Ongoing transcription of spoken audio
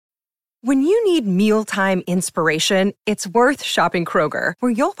When you need mealtime inspiration, it's worth shopping Kroger,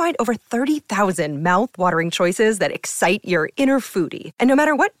 where you'll find over 30,000 mouth-watering choices that excite your inner foodie. And no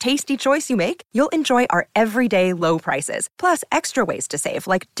matter what tasty choice you make, you'll enjoy our everyday low prices, plus extra ways to save,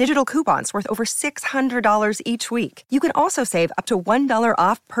 like digital coupons worth over $600 each week. You can also save up to $1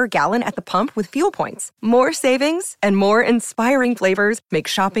 off per gallon at the pump with fuel points. More savings and more inspiring flavors make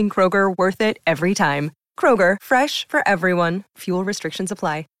shopping Kroger worth it every time. Kroger, fresh for everyone. Fuel restrictions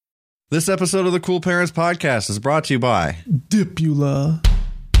apply. This episode of the Cool Parents Podcast is brought to you by Dipula.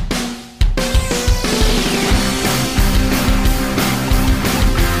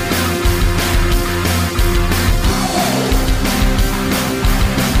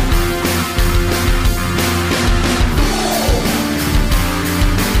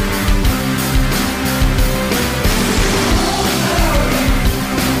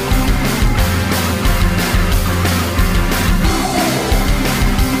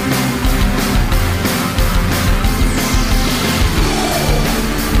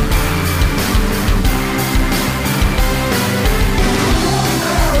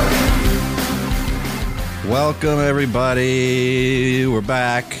 Welcome, everybody. We're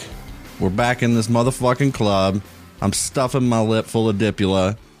back. We're back in this motherfucking club. I'm stuffing my lip full of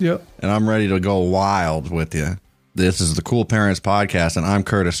Dipula. Yep. And I'm ready to go wild with you. This is the Cool Parents Podcast, and I'm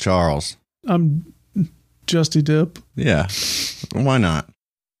Curtis Charles. I'm Justy Dip. Yeah. Why not?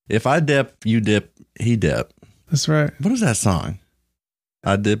 If I dip, you dip, he dip. That's right. What is that song?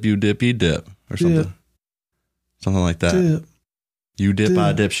 I dip, you dip, he dip. Or something. Dip. Something like that. Dip. You dip, Dip.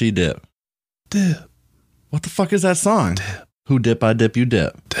 I dip, she dip. Dip. What the fuck is that song? Dip. Who dip, I dip, you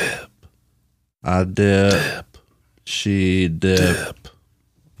dip. Dip. I dip. Dip. She dip. Dip.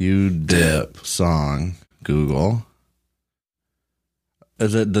 You dip. Song. Google.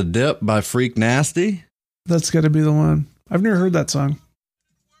 Is it The Dip by Freak Nasty? That's got to be the one. I've never heard that song.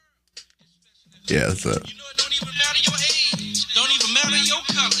 Yeah, that's it. You know it don't even matter your age. Don't even matter your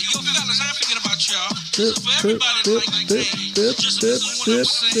color. You fellas, I ain't forget about y'all. Dip, For everybody dip, like dip, hey, dip, just dip, listen to what I'm dip,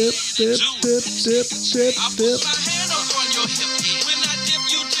 saying. dip, dip, dip, dip, I dip, put my hand up on your hip. When I dip,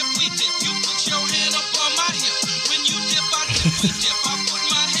 you dip, we dip. You put your hand up on my hip. When you dip, I dip, we dip. I put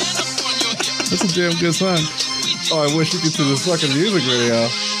my hand up on your hip. That's a damn good song. Oh, I wish you could see this fucking music video.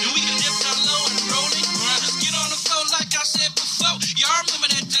 And we can dip down low and roll it. Just get on the floor like I said before. Y'all remember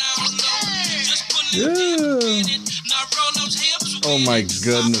that down low. Just put a little dip in it. Now roll those hips. Oh my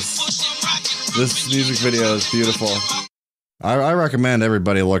goodness. This music video is beautiful. I recommend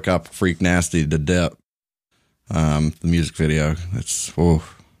everybody look up Freak Nasty to Dip. The music video. It's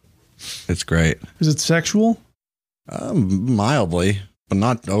great. Is it sexual? Mildly, but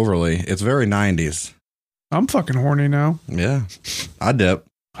not overly. It's very 90s. I'm fucking horny now. Yeah. I dip.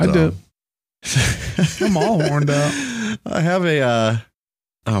 I dip. I'm all horned out. I have a,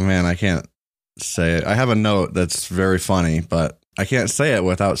 oh man, I can't say it. I have a note that's very funny, but I can't say it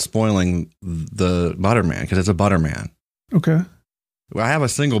without spoiling the Butterman, because it's a Butterman. Okay. I have a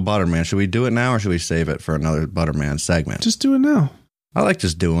single Butterman. Should we do it now, or should we save it for another Butterman segment? Just do it now. I like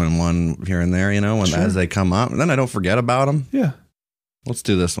just doing one here and there, when Sure. as they come up, and then I don't forget about them. Yeah. Let's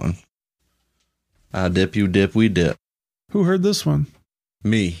do this one. I dip, you dip, we dip. Who heard this one?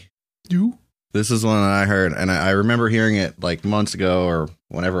 Me. You? This is one that I heard, and I remember hearing it like months ago or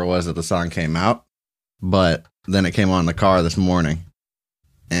whenever it was that the song came out. But then it came on in the car this morning,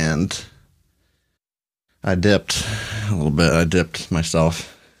 and I dipped a little bit. I dipped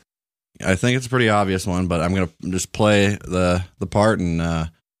myself. I think it's a pretty obvious one, but I'm gonna just play the part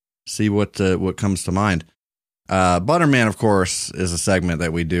and see what comes to mind. Butterman, of course, is a segment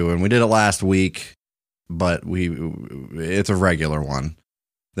that we do, and we did it last week, but it's a regular one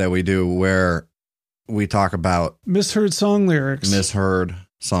that we do where we talk about Misheard song lyrics. misheard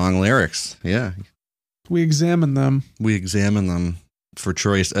song lyrics. Yeah. We examine them. We examine them for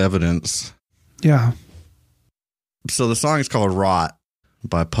trace evidence. Yeah. So the song is called Rot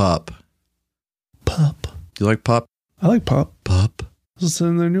by Pup. Pup. Do you like Pup? I like Pup. Pup. I was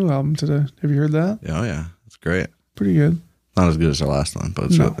listening to their new album today. Have you heard that? Oh, yeah. It's great. Pretty good. Not as good as our last one,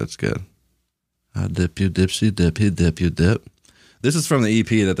 but it's good. I dip, you dip, she dip, he dip, you dip. This is from the EP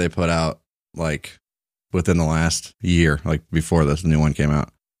that they put out, like, within the last year, like, before this new one came out.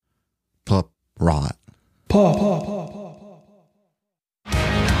 Pup, Rot. Pup.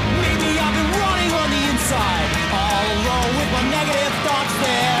 Maybe I've been running on the inside, all alone with my negative thoughts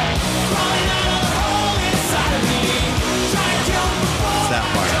there. Crawling out of the hole inside of me, trying to kill the before That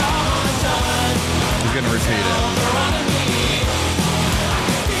part. He's going to repeat it.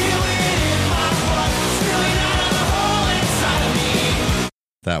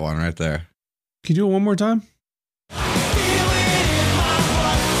 That one right there. Can you do it one more time? Feel it in my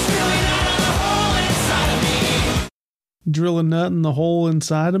blood, spilling out Drill a nut in the hole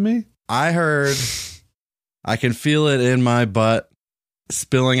inside of me? I heard I can feel it in my butt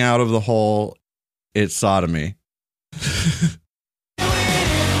spilling out of the hole. It's sodomy.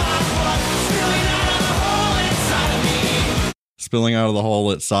 Spilling out of the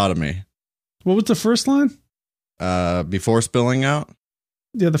hole, it's sodomy. What was the first line? Before spilling out,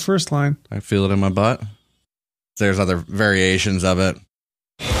 Yeah, the first line. I feel it in my butt. There's other variations of it.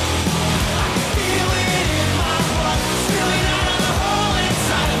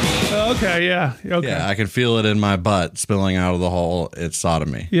 Okay, yeah. Okay. Yeah, I can feel it in my butt spilling out of the hole. It's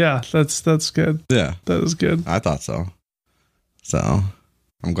sodomy. Yeah, that's good. Yeah, That is good. I thought so. So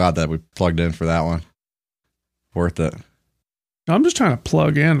I'm glad that we plugged in for that one. Worth it. I'm just trying to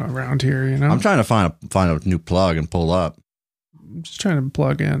plug in around here, you know? I'm trying to find a new plug and pull up. I'm just trying to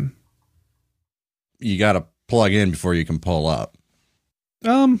plug in. You got to plug in before you can pull up.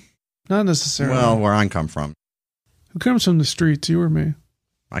 Not necessarily. Well, where I come from. Who comes from the streets, you or me?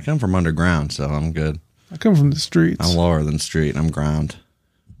 I come from underground, so I'm good. I come from the streets. I'm lower than street. I'm ground.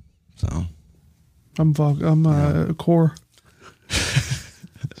 So I'm core.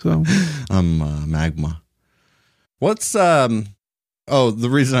 So I'm magma. What's the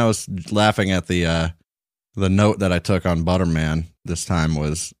reason I was laughing at the note that I took on Butterman this time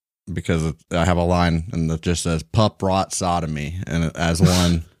was because I have a line and that just says pup rot sodomy, and as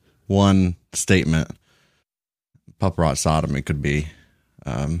one statement, pup rot sodomy could be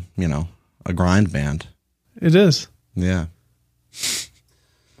a grind band. it is. Yeah.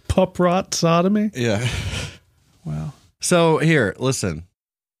 Pup rot sodomy? Yeah. Wow. So here, listen.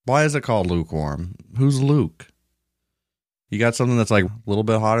 Why is it called lukewarm? Who's Luke? You got something that's like a little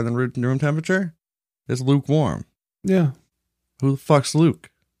bit hotter than room temperature? It's lukewarm. Yeah. Who the fuck's Luke?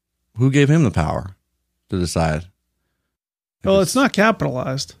 Who gave him the power to decide? Well, it's not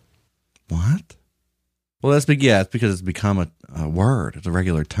capitalized. What? Well, it's because it's become a word. It's a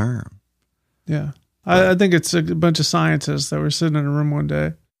regular term. Yeah. I think it's a bunch of scientists that were sitting in a room one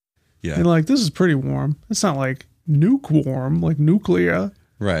day. Yeah. And like, this is pretty warm. It's not like nuke warm, like nuclear.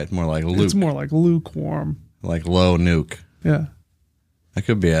 Right. More like Luke. It's more like lukewarm. Like low nuke. Yeah. That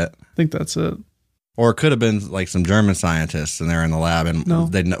could be it. I think that's it. Or it could have been like some German scientists and they're in the lab and No.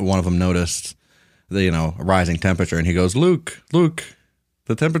 one of them noticed the, a rising temperature and he goes, Luke,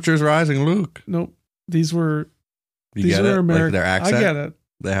 the temperature's rising, Luke. Nope. These were These were American. Like their accent? I get it.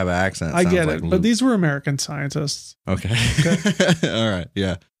 They have an accent. I Sounds get like it. Luke. But these were American scientists. Okay. All right.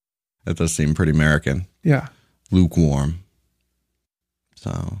 Yeah. That does seem pretty American. Yeah. Lukewarm.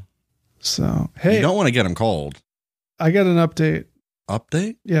 So, hey, you don't want to get them cold. I got an update.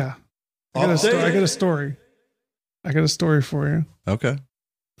 Update? Yeah. I got a story. I got a story for you. Okay.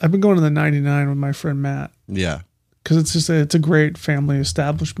 I've been going to the 99 with my friend Matt Yeah. because it's a great family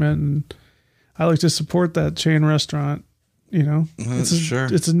establishment, and I like to support that chain restaurant. You know,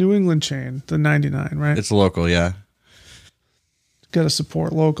 it's a New England chain, the 99, right? It's local, yeah. Got to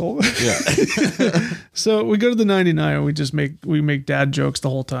support local. Yeah. So we go to the 99 and we make dad jokes the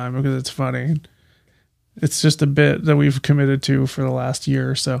whole time because it's funny. It's just a bit that we've committed to for the last year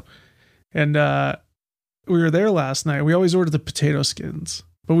or so. And we were there last night. We always order the potato skins,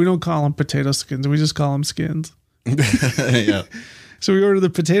 but we don't call them potato skins. We just call them skins. Yeah. So we ordered the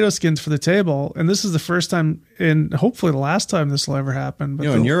potato skins for the table, and this is the first time, and hopefully the last time this will ever happen. But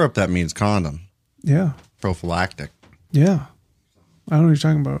in Europe, that means condom. Yeah. Prophylactic. Yeah. I don't know what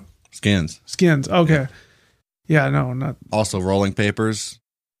you're talking about. Skins. Skins. Okay. Yeah, no, not. Also, rolling papers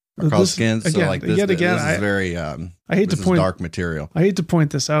are called skins. Again, so like this, yet again, this is very I hate to this is point dark material. I hate to point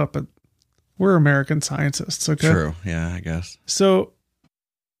this out, but we're American scientists, okay? True. Yeah, I guess. So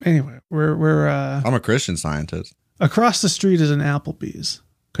anyway, we're I'm a Christian scientist. across the street is an Applebee's.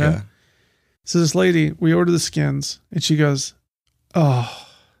 Okay. Yeah. So this lady, we order the skins, and she goes, "Oh,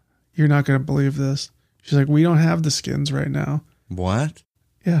 you're not going to believe this." She's like, "We don't have the skins right now." What?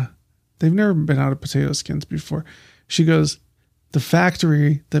 Yeah. They've never been out of potato skins before. She goes, "The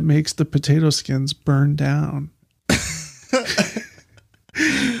factory that makes the potato skins burned down."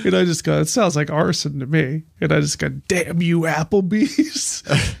 And I just go, "It sounds like arson to me." And I just go, "Damn you, Applebee's."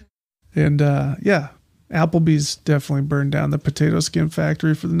 And yeah, Applebee's definitely burned down the potato skin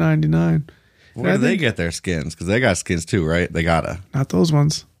factory for the 99. Where do they get their skins? Because they got skins too, right? They got Not those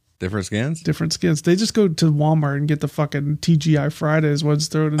ones. different skins? Different skins. They just go to Walmart and get the fucking TGI Fridays ones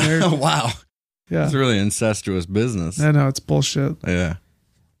thrown in there. Oh, wow. Yeah. It's really incestuous business. I know, it's bullshit. Yeah.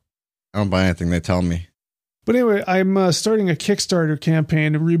 I don't buy anything they tell me. But anyway, I'm starting a Kickstarter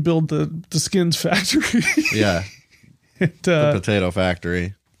campaign to rebuild the skins factory. Yeah. And, The potato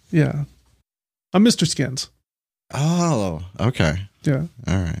factory. yeah. I'm Mr. Skins. Oh, okay. Yeah.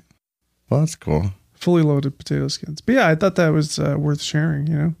 All right. Well, that's cool. Fully loaded potato skins. But yeah, I thought that was worth sharing,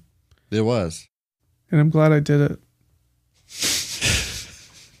 you know? It was. And I'm glad I did it.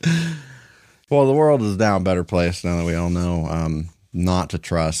 Well, the world is now a better place now that we all know not to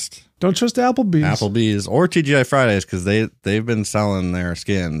trust Don't trust Applebee's. Applebee's or TGI Fridays because they've been selling their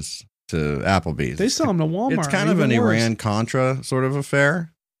skins to Applebee's. They sell them to Walmart. It's kind of an even worse. Iran-Contra sort of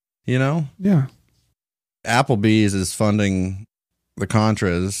affair, you know? Yeah. Applebee's is funding the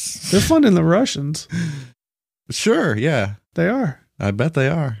Contras. They're funding the Russians. Sure, yeah. They are. I bet they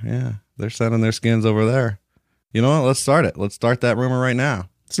are, yeah. They're sending their skins over there. You know what? Let's start it. Let's start that rumor right now.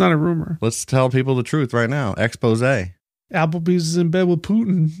 It's not a rumor. Let's tell people the truth right now. Expose. Applebee's is in bed with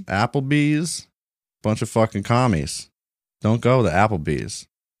Putin. Applebee's, bunch of fucking commies. Don't go to Applebee's.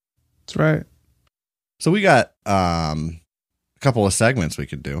 That's right. So we got a couple of segments we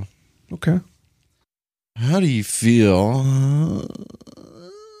could do. Okay. How do you feel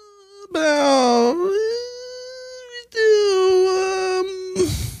about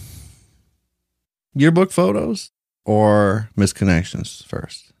yearbook photos or misconnections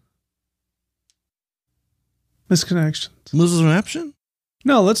first? Misconnections. Misconnection?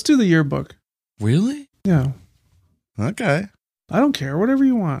 No, let's do the yearbook. Really? Yeah. Okay. I don't care. Whatever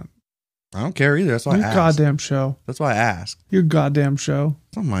you want. I don't care either. That's why Your I asked. goddamn show. That's why I asked. Your goddamn show.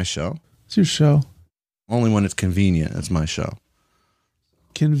 It's not my show. It's your show. Only when it's convenient. It's my show.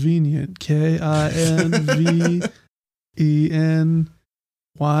 Convenient. KINVENYENT.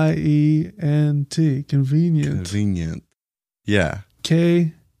 Convenient. Convenient. Yeah.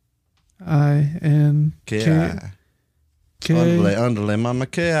 KINK. K-I. Underlay, mama,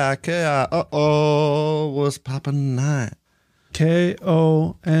 K-I. Uh-oh. What's poppin' night?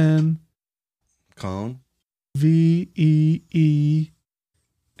 KONVEENT. Cone.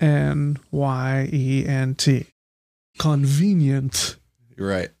 Convenient. You're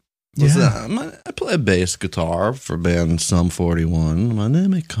right. Yeah. Listen, I play bass guitar for band Sum 41. My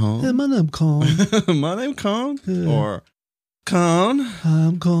name is Cone. Yeah, my name Con. My name Cone? Yeah. Or Cone?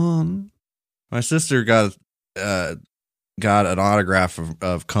 I'm Con. My sister got an autograph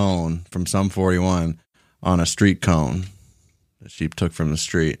of Cone from Sum 41 on a street cone that she took from the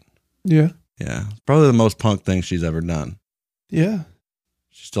street. Yeah. Yeah. Probably the most punk thing she's ever done. Yeah.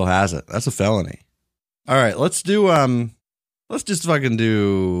 She still has it. That's a felony. All right, let's do let's do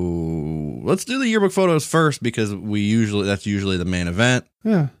the yearbook photos first because that's usually the main event.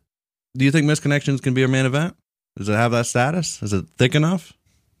 Yeah. Do you think Misconnections can be a main event? Does it have that status? Is it thick enough?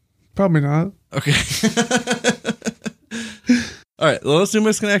 Probably not. Okay. All right, well, let's do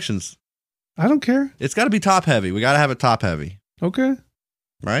Misconnections. I don't care. It's got to be top heavy. We got to have it top heavy, Okay.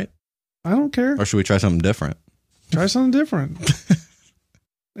 right? I don't care. Or should we try something different? Try something different.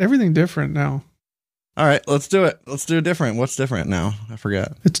 Everything different now. All right, let's do it. Let's do it different. What's different now? I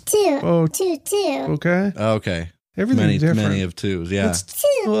forgot. It's Two. oh Two. okay. Okay. Everything different. Many of twos. Yeah. It's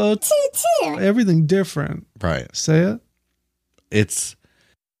Two. Two. everything different. Right. Say it. It's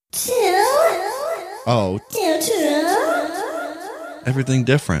Two. oh Two. everything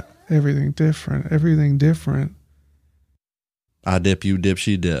different. Everything different. Everything different. I dip, you dip,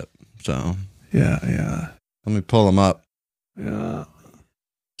 she dip. So Yeah. let me pull them up. Yeah.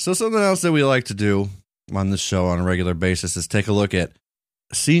 So something else that we like to do on this show on a regular basis is take a look at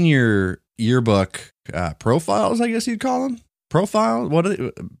senior yearbook profiles, I guess you'd call them. Profile? What are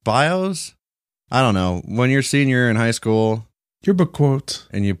they? Bios? I don't know. When you're senior in high school Yearbook quotes.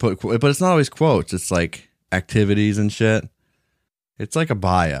 and you put, but it's not always quotes. It's like activities and shit. It's like a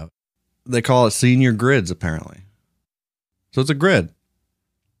bio. They call it senior grids, apparently. So it's a grid.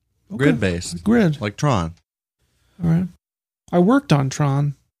 Okay. Grid based. Grid. Like Tron. All right. I worked on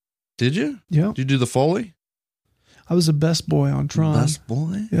Tron. Did you? Yeah. Did you do the Foley? I was the best boy on Tron. Best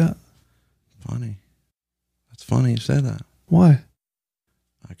boy? Yeah. Funny. That's funny you say that. Why?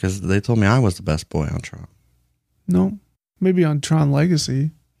 Because they told me I was the best boy on Tron. No. Maybe on Tron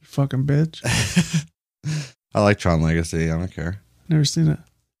Legacy. You fucking bitch. I like Tron Legacy. I don't care. Never seen it.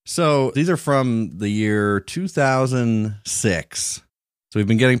 So these are from the year 2006. So we've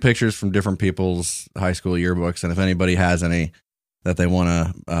been getting pictures from different people's high school yearbooks. And if anybody has any that they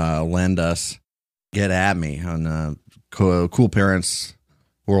want to lend us, get at me on Cool Parents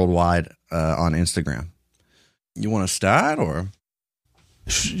Worldwide on Instagram. You want to start or?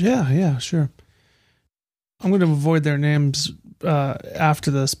 Yeah, sure. I'm going to avoid their names after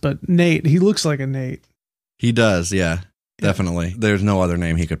this, but Nate, he looks like a Nate. He does, yeah, definitely. There's no other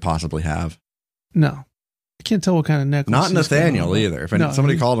name he could possibly have. No. I can't tell what kind of necklace. Not he's got Nathaniel on. either. If No,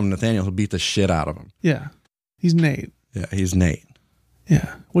 somebody he- called him Nathaniel, he'll beat the shit out of him. Yeah. He's Nate. Yeah, he's Nate.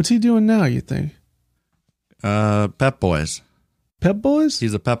 Yeah. What's he doing now, you think? Pep Boys. Pep Boys?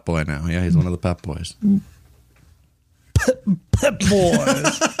 He's a Pep Boy now. Yeah, he's one of the Pep Boys. Pep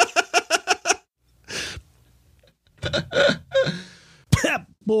Boys. Pep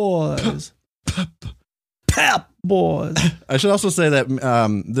Boys. Pep Boys. I should also say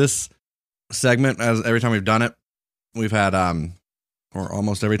that this segment, as every time we've done it, we've had, or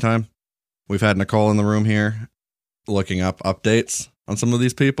almost every time, we've had Nicole in the room here looking up updates on some of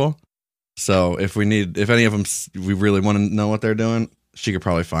these people. So if any of them, we really want to know what they're doing, she could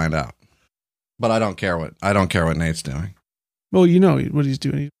probably find out. But I don't care what Nate's doing. Well, you know what he's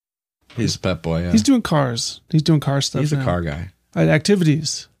doing. He's a Pep Boy. Yeah, He's doing cars. He's doing car stuff. he's a now. car guy.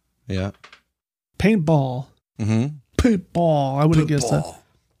 Activities. Yeah. Paintball. Mm-hmm. Paintball. I would have guessed that.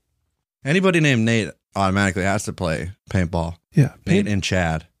 Anybody named Nate automatically has to play paintball. Yeah. Nate and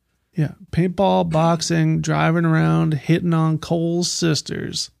Chad. Yeah. Paintball, boxing, driving around, hitting on Cole's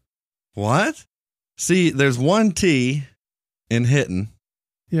sisters. What? See, there's one T in hitting,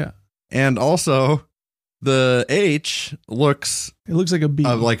 Yeah. and also the H looks It looks like a bee.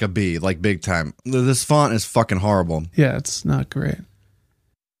 like a B, like big time. This font is fucking horrible. Yeah, it's not great.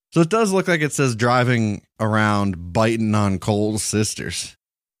 So it does look like it says driving around biting on Cole's sisters.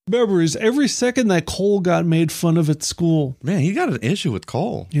 Memories. Every second that Cole got made fun of at school. Man, he got an issue with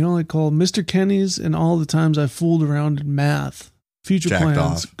Cole. You know, like Cole, Mr. Kenny's, and all the times I fooled around in math. Future Jacked plans.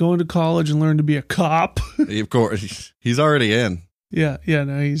 off. Going to college and learn to be a cop. Of course, he's already in. Yeah.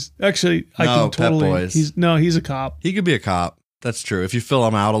 No, he's actually. I No, can totally. Pep Boys. He's a cop. He could be a cop. That's true. If you fill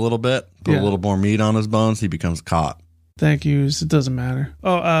him out a little bit, put Yeah. a little more meat on his bones, he becomes a cop. Thank you. It doesn't matter.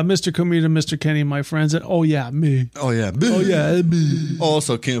 Oh, Mr. Comita, Mr. Kenny, my friends. Oh yeah, me. Oh yeah. Oh yeah, me.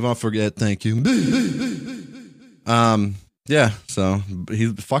 Also, can't forget. Thank you. Yeah. So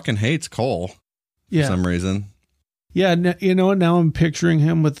he fucking hates Cole for Yeah. some reason. Yeah. You know what? Now I'm picturing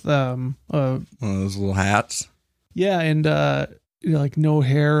him with One of those little hats. yeah, and like no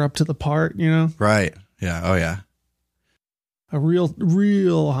hair up to the part. You know, Right. Yeah. Oh yeah. a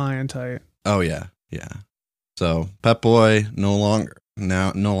real high and tight. Oh yeah. Yeah. So Pep Boy no longer.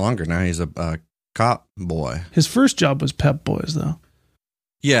 Now he's a cop boy. His first job was Pep Boys, though.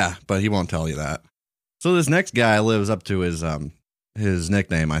 Yeah, but he won't tell you that. So this next guy lives up to his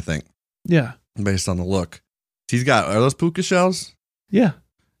nickname, I think, Yeah. based on the look. Are those puka shells? Yeah.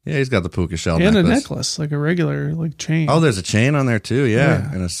 Yeah, he's got the puka shell And necklace. a necklace, like a regular like chain. Oh, there's a chain on there too. Yeah,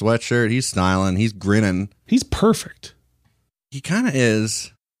 Yeah. and a sweatshirt. He's smiling. He's grinning. He's perfect. He kind of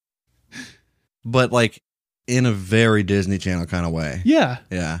is, but like in a very Disney Channel kind of way. Yeah.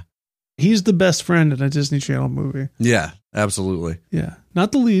 Yeah. He's the best friend in a Disney Channel movie. Yeah, absolutely. Yeah.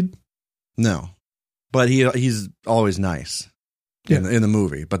 Not the lead. No, but he's always nice in the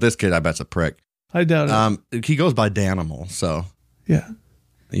movie. But this kid, I bet's a prick. I doubt it. He goes by Danimal, so Yeah.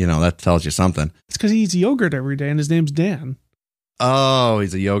 that tells you something. It's because he eats yogurt every day and his name's Dan. Oh,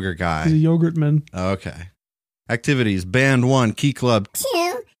 he's a yogurt guy. He's a yogurt man. Okay. Activities: Band 1, Key Club,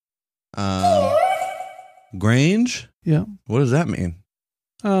 2, Grange. Yeah. What does that mean?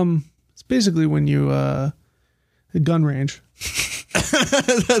 It's basically when you the gun range.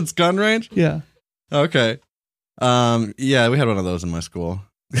 That's gun range. Yeah. Okay. Yeah, we had one of those in my school.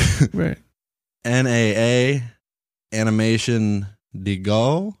 Right. NAA, Animation de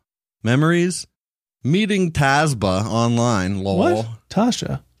Go, Memories, Meeting Tasba online. Lol. What?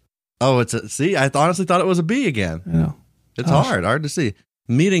 Tasha. Oh, I honestly thought it was a B again. I know. It's Tasha. hard to see.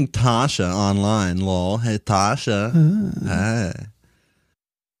 Meeting Tasha online. Lol. Hey Tasha. Hi.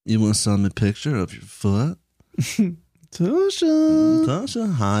 You want to send me a picture of your foot? Tasha.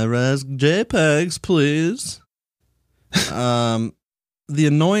 Tasha, high res JPEGs, please. The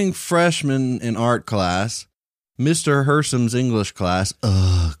annoying freshman in art class, Mr. Hersum's English class.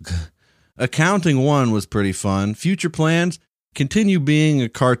 Ugh. Accounting 1 was pretty fun. Future plans: continue being a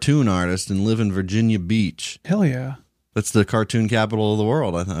cartoon artist and live in Virginia Beach. Hell yeah. That's the cartoon capital of the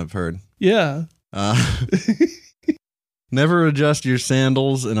world, I've heard. Yeah. Never adjust your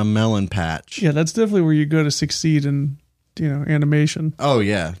sandals in a melon patch. Yeah, that's definitely where you go to succeed in, animation. Oh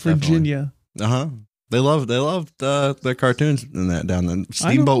yeah, Virginia. Uh-huh. They love their cartoons in that down there.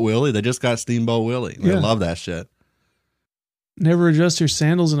 Steamboat Willie. They just got Steamboat Willie. They Yeah. love that shit. Never adjust your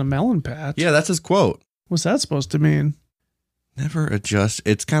sandals in a melon patch. Yeah, that's his quote. What's that supposed to mean? Never adjust.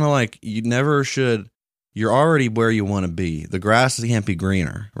 It's kind of like you never should. You're already where you want to be. The grass can't be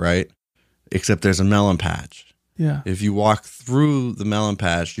greener, right? Except there's a melon patch. Yeah. If you walk through the melon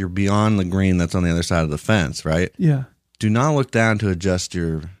patch, you're beyond the green that's on the other side of the fence, right? Yeah. Do not look down to adjust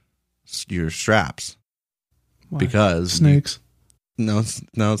your straps. Why? Because Snakes. No, it's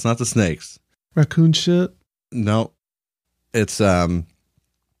not the snakes. Raccoon shit. No, it's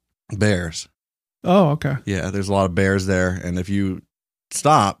bears. Oh, okay. Yeah, there's a lot of bears there, and if you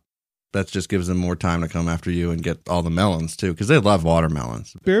stop, that just gives them more time to come after you and get all the melons too, because they love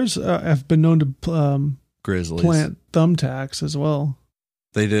watermelons. Bears have been known to Grizzlies, plant thumbtacks as well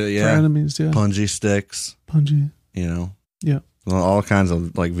they do. for Yeah, enemies. Yeah, punji sticks. Punji. You know, Yeah. well, all kinds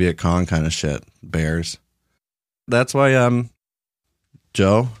of like Viet Cong kind of shit. Bears. That's why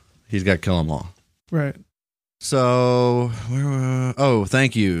Joe, he's got to kill them all. Right. So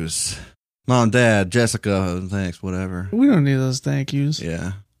thank yous, Mom, Dad, Jessica, thanks, whatever. We don't need those thank yous.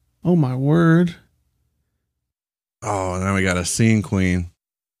 Yeah. Oh my word. Oh, and then we got a scene queen.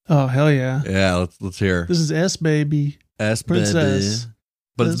 Oh hell yeah. Yeah, let's hear. This is S baby. S Princess. baby.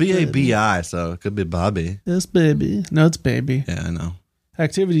 But it's S BABI, so it could be Bobby. S baby. No, it's baby. Yeah, I know.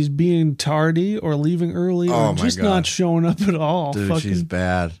 Activities: being tardy or leaving early Oh or my just God. not showing up at all. Dude, Fucking she's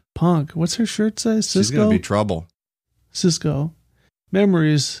bad. punk. What's her shirt say? She's Cisco. gonna be trouble. Cisco.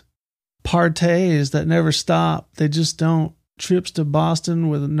 Memories. Parties that never stop. They just don't. Trips to Boston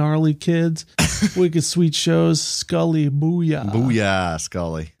with gnarly kids. Wicked sweet shows. Scully Booyah. Booyah,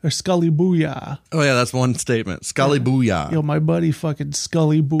 Scully. Or Scully Booyah. Oh yeah, that's one statement. Scully Booyah. Yo, my buddy fucking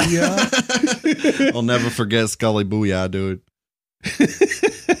Scully Booyah. I'll never forget Scully Booyah, dude.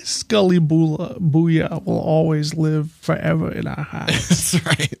 Scully Booyah will always live forever in our hearts. That's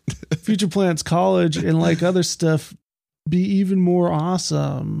right. Future plans, college, and like other stuff, be even more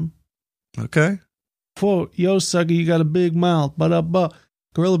awesome. Okay. Quote, yo, sucker, you got a big mouth. But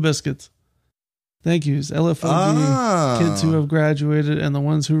Gorilla Biscuits. Thank yous. LFOD. Kids who have graduated and the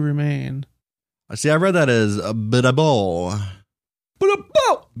ones who remain. See, I read that as a bit of ball.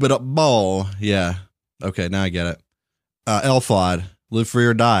 Bit of ball. Yeah. Okay, now I get it. Elfod, live free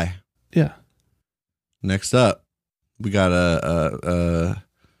or die. Yeah. Next up, we got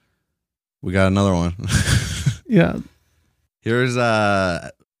we got another one. Yeah. Here's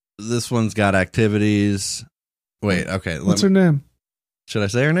this one's got activities. Wait, okay. What's her name? Should I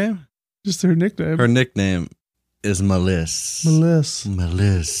say her name? Just her nickname. Her nickname is Melissa.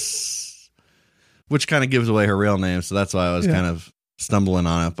 Melissa. Which kind of gives away her real name, so that's why I was Yeah. kind of stumbling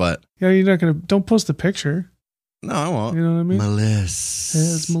on it. But Yeah, you're not gonna. Don't post a picture. no, I won't. You know what I mean? Melissa.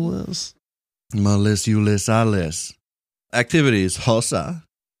 Yeah, it's Melissa. Melissa, Ulyss, Alice. Activities, Hosa.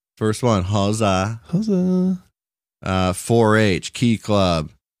 First one, Hosa. Huzzah. 4-H, Key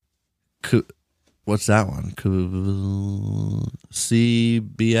Club. What's that one?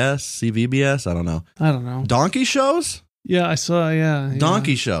 CVBS? I don't know. I don't know. Donkey shows? Yeah, I saw. Yeah.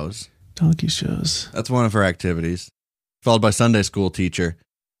 Donkey shows. Donkey shows. That's one of her activities. Followed by Sunday school teacher.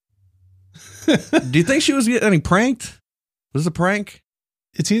 Do you think she was getting pranked? Was it a prank?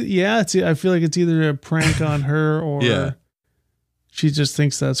 It's I feel like it's either a prank on her or Yeah. she just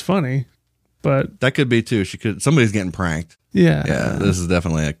thinks that's funny. But That could be too. Somebody's getting pranked. yeah, Yeah, this is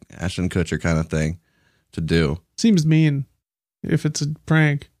definitely a Ashton Kutcher kind of thing to do. seems mean if it's a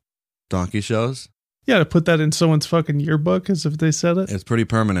prank. Donkey shows? Yeah, to put that in someone's fucking yearbook as if they said it. It's pretty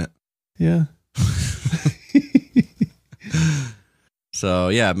permanent. Yeah. So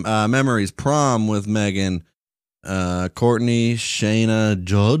yeah, memories, prom with Megan, Courtney, Shayna,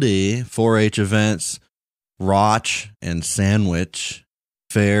 Jody, 4-H events, Roch and Sandwich,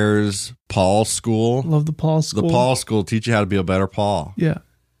 fairs, Paul School. Love the Paul school. The Paul School teach you how to be a better Paul. Yeah.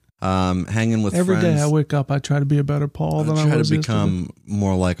 Hanging with Every friends. day I wake up, I try to be a better Paul than I try was to yesterday. become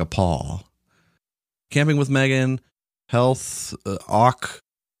more like a Paul. Camping with Megan, health,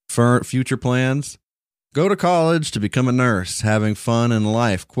 future plans. Go to college to become a nurse, having fun in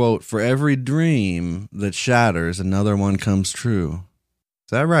life. Quote, for every dream that shatters, another one comes true.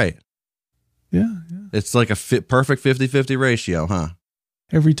 Is that right? Yeah. It's like a perfect 50-50 ratio, huh?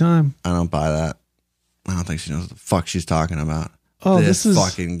 Every time. I don't buy that. I don't think she knows what the fuck she's talking about. Oh, this this is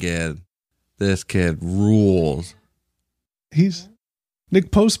fucking kid. This kid rules. he's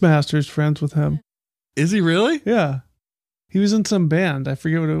Nick Postmaster's friends with him. Is he really? Yeah. He was in some band. I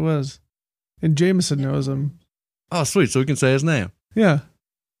forget what it was. And Jameson knows him. Oh, sweet. So we can say his name. Yeah.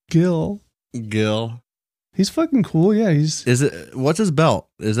 Gil. Gil. He's fucking cool. Yeah, he's What's his belt?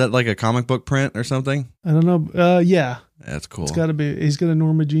 Is that like a comic book print or something? I don't know. Yeah. That's cool. It's gotta be he's got a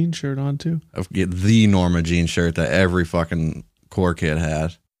Norma Jean shirt on too. I get the Norma Jean shirt that every fucking core kid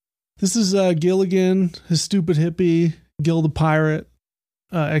had. This is Gil again, his stupid hippie, Gil the pirate.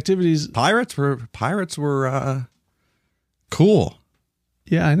 Activities. Pirates were cool.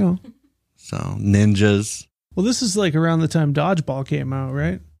 Yeah, I know. So ninjas. Well, this is like around the time Dodgeball came out,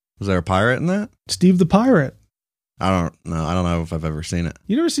 right? Was there a pirate in that? Steve the Pirate. I don't know. I don't know if I've ever seen it.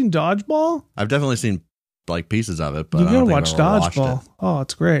 You never seen Dodgeball? I've definitely seen like pieces of it, but You I gotta don't think watch I've ever watched Dodgeball. it. Oh,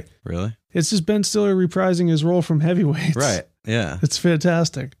 it's great. Really? It's just Ben Stiller reprising his role from Heavyweights. Right. Yeah. It's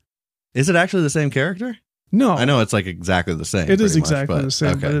fantastic. Is it actually the same character? No, I know it's like exactly the same. it is pretty much, exactly the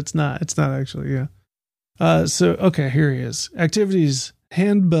same, but it's not. It's not actually. Yeah. So okay, here he is. Activities: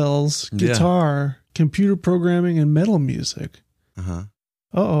 handbells, Yeah. guitar, computer programming, and metal music. Uh-huh.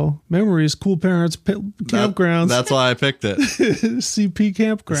 Memories, cool parents, campgrounds. That's why I picked it. CP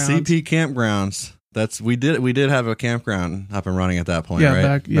campgrounds. CP campgrounds. We did have a campground up and running at that point, Yeah,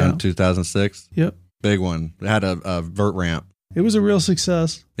 right? back- Around 2006. Yep. Big one. It had a vert ramp. It was a real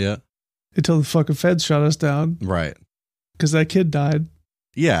success Yeah. until the fucking feds shut us down Right. because that kid died.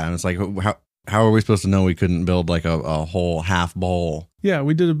 Yeah, and it's like how are we supposed to know we couldn't build like a whole half bowl Yeah,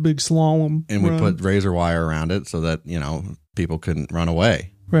 we did a big slalom. and we run. put razor wire around it so that, people couldn't run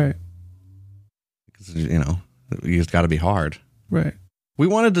away. Right, 'Cause, you just got to be hard. right. We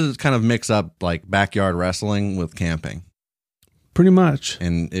wanted to kind of mix up like backyard wrestling with camping, Pretty much.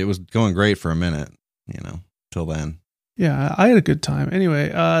 and it was going great for a minute, till then. Yeah, I had a good time. Anyway,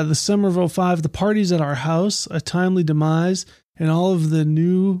 the summer of 05, the parties at our house, a timely demise, and all of the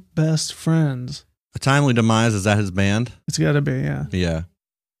new best friends. A Timely Demise, is that his band? It's got to be, yeah.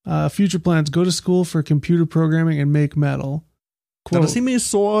 Yeah. Future plans: go to school for computer programming and make metal. Now, Quote, does he mean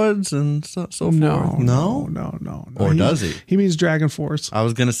swords and so forth? no, No? no. Or does he? He means Dragon Force. I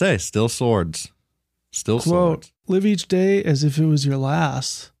was going to say, still swords. Still Quote, swords. live each day as if it was your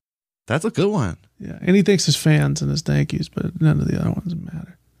last. That's a good one. Yeah, and he thanks his fans and his thank yous, but none of the other ones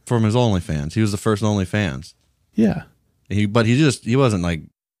matter. From his OnlyFans. He was the first OnlyFans. Yeah, He wasn't like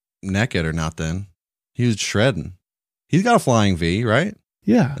naked or nothing. He was shredding. He's got a flying V, right?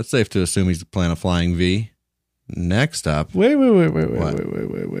 yeah. That's safe to assume he's playing a flying V. Next up, Wait. What?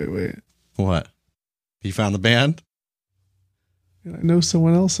 Wait. what? You found the band? I know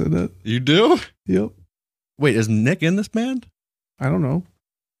someone else in it. You do? Yep. Wait, is Nick in this band? I don't know.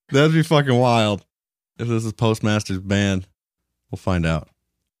 That'd be fucking wild. If this is Postmaster's band, we'll find out.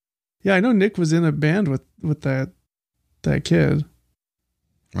 Yeah, I know Nick was in a band with that kid.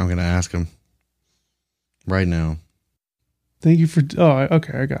 I'm gonna ask him right now. Thank you for. Oh,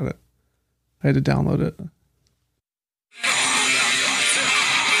 okay, I got it. I had to download it.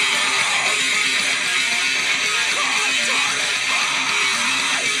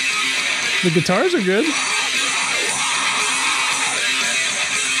 The guitars are good.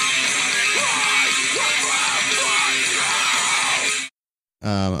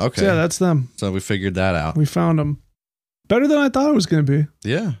 Okay. So yeah, that's them. So we figured that out. We found them. Better than I thought it was going to be.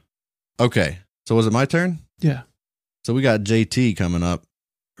 Yeah. Okay. So was it my turn? Yeah. So we got JT coming up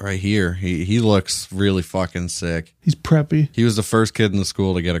right here. He looks really fucking sick. He's preppy. He was the first kid in the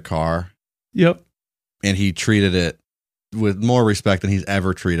school to get a car, Yep. and he treated it with more respect than he's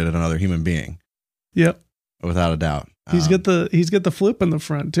ever treated another human being, Yep. without a doubt. He's got the flip in the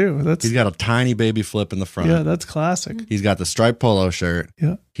front too. That's He's got a tiny baby flip in the front. yeah, that's classic. He's got the striped polo shirt.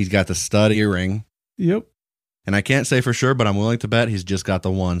 Yeah. He's got the stud earring. Yep. And I can't say for sure, but I'm willing to bet he's just got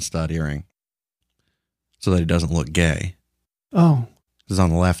the one stud earring so that he doesn't look gay. Oh, It's on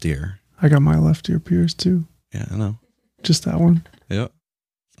the left ear. I got my left ear pierced too. Yeah, I know. Just that one. Yep.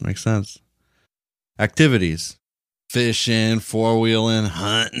 Makes sense. Activities: fishing, four-wheeling,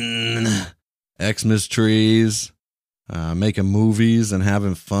 hunting, Xmas trees, making movies, and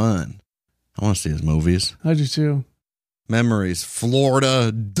having fun. I want to see his movies. I do too. Memories: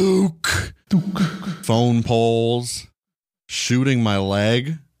 Florida, Duke, phone poles, shooting my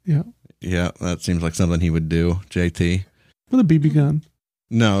leg. Yeah. Yeah, that seems like something he would do, JT. With a BB gun.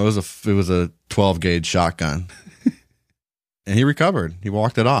 No, it was a 12-gauge shotgun. And he recovered. He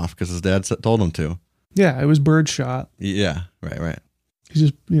walked it off because his dad told him to. Yeah, it was bird shot. Yeah, right. He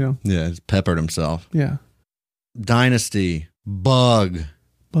just, Yeah, he's peppered himself. yeah. Dynasty, bug,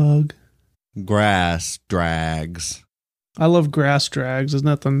 Bug. grass, drags. I love grass drags. There's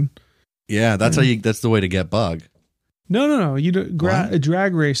nothing. Yeah, that's that's the way to get bug. No. You do What?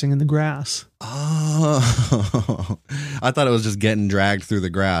 drag racing in the grass. Oh, I thought it was just getting dragged through the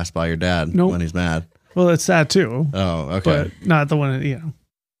grass by your dad Nope. when he's mad. Well, it's that too, Oh, okay. but not the one.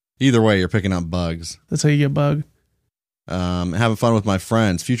 Either way, you're picking up bugs. That's how you get bug. Having fun with my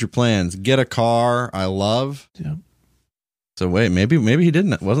friends. Future plans: get a car I love. Yeah. So wait, maybe he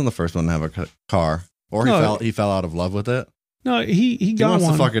didn't. Wasn't the first one to have a car, or No. he fell out of love with it. No, he He got wants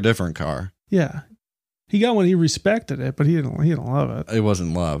one. to fuck a different car. Yeah, he got one. He respected it, but he didn't love it. It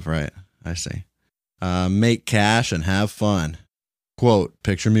wasn't love, right? I see. Make cash and have fun. Quote: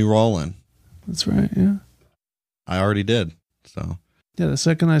 picture me rolling. That's right. Yeah. I already did. So Yeah. The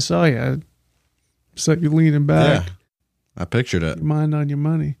second I saw you, I saw you leaning back, yeah, I pictured it. your mind on your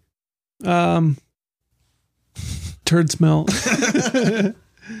money. Turd smell.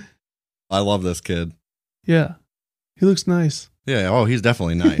 I love this kid. Yeah, he looks nice. Yeah. Oh, he's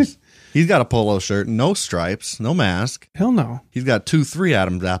definitely nice. He's got a polo shirt, no stripes, no mask. Hell no. He's got 2-3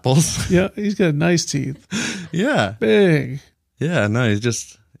 Adam's apples. Yeah, he's got nice teeth. Yeah. Big. Yeah, no,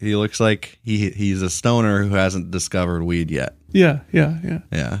 he looks like he's a stoner who hasn't discovered weed yet. Yeah.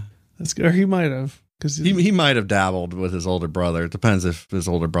 Yeah. That's good. Or he might have. Because He might have dabbled with his older brother. It depends if his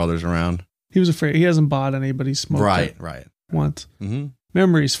older brother's around. he was afraid. He hasn't bought any, but he smoked Right. it once. Mm-hmm.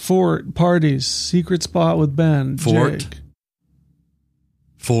 Memories, fort, parties, secret spot with Ben. Fort. Jake.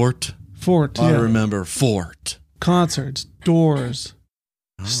 Fort. I Yeah. remember Fort. Concerts, Doors,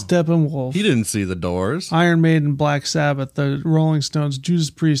 Steppenwolf, He didn't see the Doors. Iron Maiden, Black Sabbath, the Rolling Stones,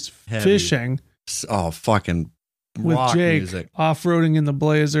 Judas Priest, Heavy. fishing Oh, fucking with rock Jake, music. off-roading in the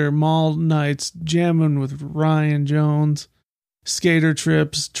Blazer, mall nights, jamming with Ryan Jones, skater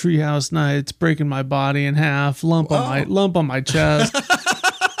trips, treehouse nights, breaking my body in half, lump on my chest.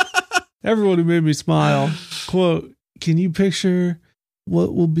 Everyone who made me smile. Quote, can you picture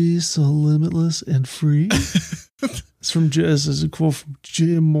what will be so limitless and free? It's from this is a quote from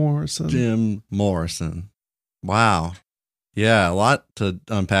Jim Morrison. Jim Morrison. Wow. Yeah, a lot to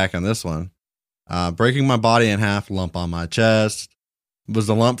unpack on this one. Breaking my body in half, lump on my chest. Was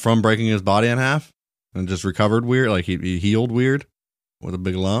the lump from breaking his body in half and just recovered weird? Like he healed weird with a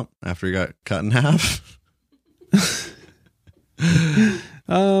big lump after he got cut in half?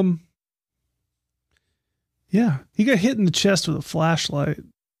 Yeah, he got hit in the chest with a flashlight,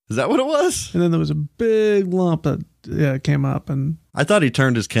 Is that what it was? and then there was a big lump that came up, and I thought he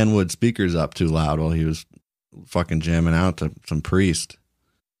turned his Kenwood speakers up too loud while he was fucking jamming out to some priest.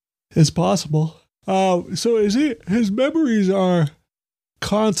 it's possible. So is his memories are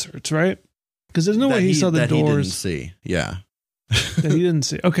concerts, right? Because there's no way he saw the that he didn't Doors see. Yeah. that he didn't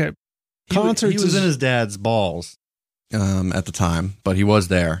see. Okay, concerts. He was in his dad's balls at the time, but he was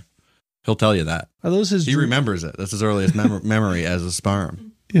there. He'll tell you that. Are those his? He remembers it. That's his earliest memory as a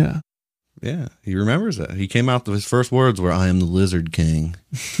sperm. Yeah. Yeah, he remembers it. He came out, his first words were, "I am the Lizard King."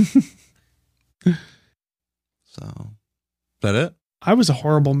 So, is that it? I was a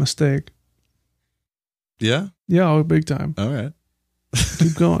horrible mistake. Yeah? Yeah, oh, big time. All right.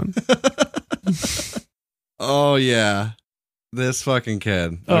 Keep going. Oh, yeah. This fucking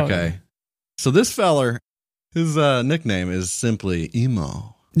kid. Oh, Okay. yeah. So this feller, his nickname is simply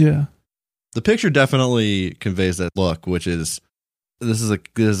Emo. Yeah. The picture definitely conveys that look, which is this is a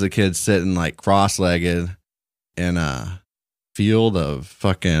kid sitting like cross-legged in a field of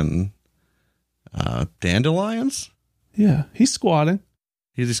fucking dandelions. Yeah. He's squatting.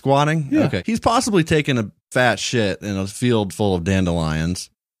 Is he squatting? Yeah. Okay. He's possibly taking a fat shit in a field full of dandelions,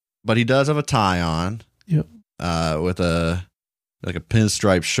 but he does have a tie on. Yep. With a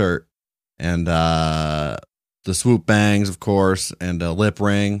pinstripe shirt and the swoop bangs, of course, and a lip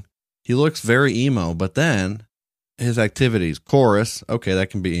ring. He looks very emo, but then his activities, chorus, okay, that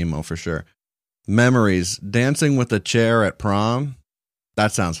can be emo for sure. Memories, dancing with a chair at prom.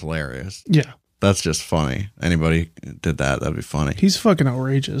 That sounds hilarious. Yeah. That's just funny. Anybody did that, that'd be funny. He's fucking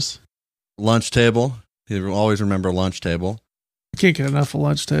outrageous. Lunch table. You always remember lunch table. I can't get enough of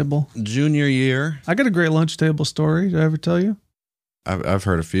lunch table. Junior year. I got a great lunch table story. Did I ever tell you? I've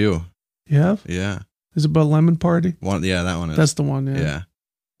heard a few. You have? Yeah. Is it about lemon party? One. Yeah, that one is. That's the one. Yeah. Yeah.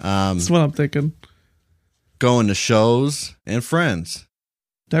 That's what I'm thinking. Going to shows and friends.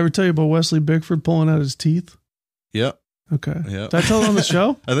 Did I ever tell you about Wesley Bickford pulling out his teeth? Yep. Okay. Yep. Did I tell it on the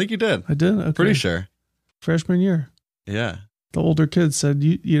show? I think you did. I did. Okay. Pretty sure. Freshman year. Yeah. The older kid said,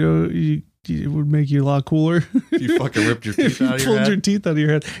 it would make you a lot cooler. You fucking ripped your if teeth you out of your pulled head. your teeth out of your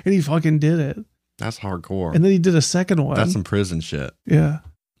head. And he fucking did it. That's hardcore. And then he did a second one. That's some prison shit. Yeah.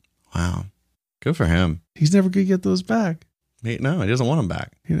 Wow. Good for him. He's never going to get those back. No, he doesn't want them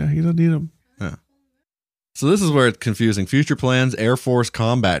back. You know, he don't need them. Yeah. So this is where it's confusing. Future plans, Air Force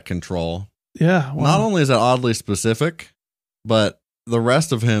combat control. Yeah. Wow. Not only is it oddly specific, but the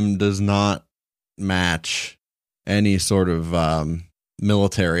rest of him does not match any sort of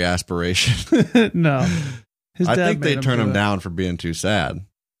military aspiration. No. His I dad think made they turn do him it. down for being too sad.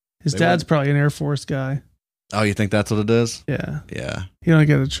 His They dad's won't- probably an Air Force guy. Oh, you think that's what it is? Yeah. Yeah. He don't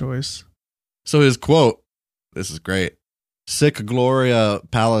get a choice. So his quote, this is great. Sic Gloria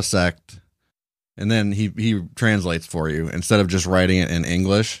Palisect. And then he translates for you instead of just writing it in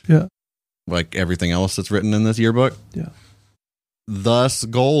English. Yeah. Like everything else that's written in this yearbook. Yeah. Thus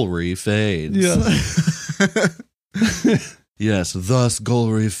Golry fades. Yeah. Yes, thus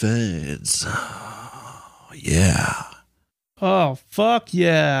Golry fades. Yeah. Oh, fuck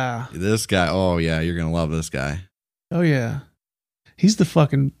yeah. This guy, oh yeah, you're going to love this guy. Oh, yeah. He's the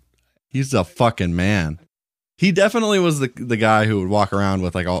fucking... He's a fucking man. He definitely was the guy who would walk around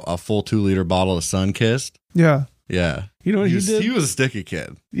with like a full 2-liter bottle of Sunkist. Yeah. Yeah. You know what he did? He was a sticky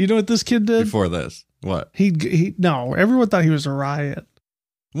kid You know what this kid did? before this. What? He no, everyone thought he was a riot.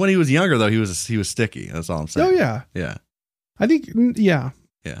 When he was younger, though, he was sticky. That's all I'm saying. Oh yeah. Yeah. I think yeah.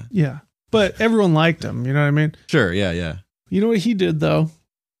 Yeah. Yeah. But everyone liked him, you know what I mean? Sure. Yeah. Yeah. You know what he did though?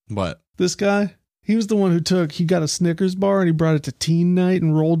 What? This guy? He was the one he got a Snickers bar and he brought it to teen night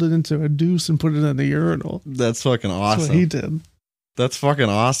and rolled it into a deuce and put it in the urinal. That's fucking awesome. That's what he did. That's fucking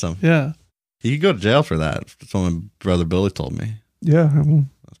awesome. Yeah. He could go to jail for that. That's what my brother Billy told me. Yeah. Well,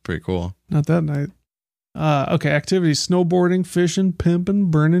 That's pretty cool. not that night. Okay, activities: snowboarding, fishing,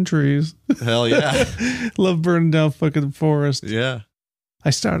 pimping, burning trees. Hell yeah. Love burning down fucking forest. Yeah. I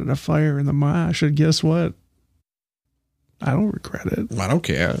started a fire in the marsh, and guess what? I don't regret it. I don't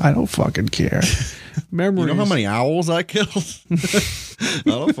care. I don't fucking care. Memories. You know how many owls I killed? I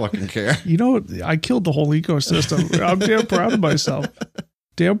don't fucking care. You know what? I killed the whole ecosystem. I'm damn proud of myself.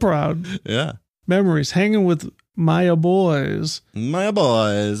 Damn proud. Yeah. Memories: hanging with my boys, My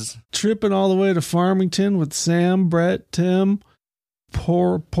boys. tripping all the way to Farmington with Sam, Brett, Tim,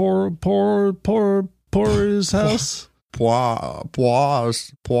 poor his house,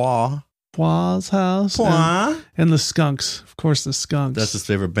 Pois. Pa's house, and the Skunks. Of course, the Skunks. That's his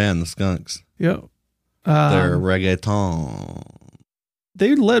favorite band, the Skunks. Yep. They're reggaeton.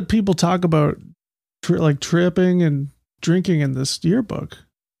 They let people talk about tripping and drinking in this yearbook.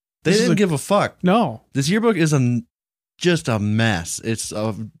 They This is didn't a- give a fuck. No. This yearbook is just a mess. It's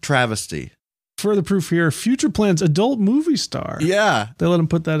a travesty. Further proof here: future plans, adult movie star. Yeah. They let him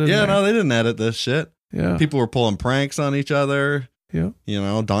put that in Yeah, there. no, they didn't edit this shit. Yeah. People were pulling pranks on each other, Yeah.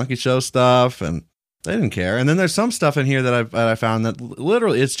 donkey show stuff, and they didn't care. And then there's some stuff in here that I found that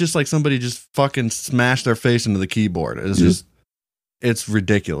literally it's just like somebody just fucking smashed their face into the keyboard. It's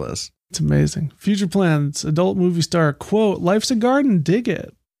ridiculous. It's amazing. Future plans, adult movie star, quote, life's a garden, dig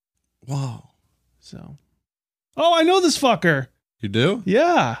it. Whoa. So, oh, I know this fucker. You do?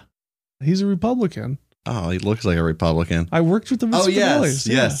 Yeah. He's a Republican. Oh, he looks like a Republican. I worked with the Oh, Spinellis.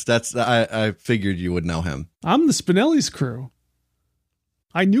 yes. That's I figured you would know him. I'm the Spinelli's crew.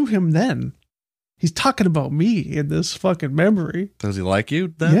 I knew him then. He's talking about me in this fucking memory. Does he like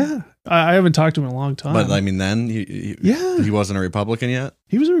you then? Yeah. I haven't talked to him in a long time. But I mean, then Yeah. he wasn't a Republican yet.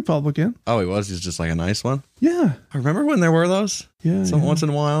 He was a Republican. Oh, he was. He's just like a nice one. Yeah. I remember when there were those. Yeah. So yeah. once in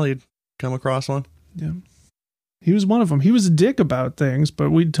a while, you'd come across one. Yeah. He was one of them. He was a dick about things,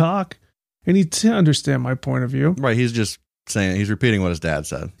 but we'd talk and he'd understand my point of view. Right. He's just saying, he's repeating what his dad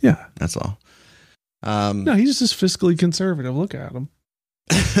said. Yeah. That's all. No, he's just fiscally conservative. Look at him.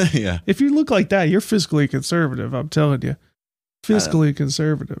 Yeah. If you look like that, you're fiscally conservative. I'm telling you. Fiscally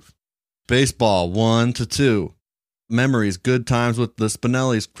conservative. Baseball 1-2. Memories, good times with the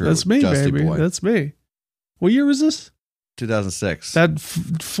Spinelli's crew. That's me, Justy baby. Boy. That's me. What year was this? 2006. That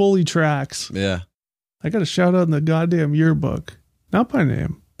fully tracks. Yeah. I got a shout out in the goddamn yearbook. Not by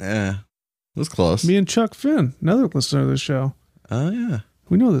name. Yeah. It was close. Me and Chuck Finn, another listener of the show. Oh, yeah.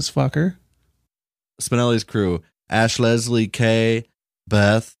 We know this fucker. Spinelli's crew. Ash Leslie, Kay,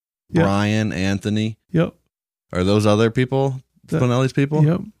 Beth, Yep. Brian, Anthony. Yep. Are those other people? Spinelli's people?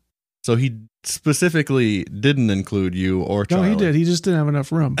 Yep. So he specifically didn't include you or No, Charlie. he did. He just didn't have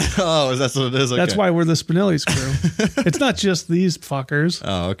enough room. Oh, is that what it is? Okay. That's why we're the Spinelli's crew. It's not just these fuckers.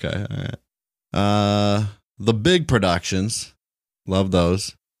 Oh, okay. All right. The big productions. Love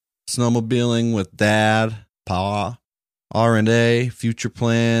those. Snowmobiling with Dad, Pa, R&A, Future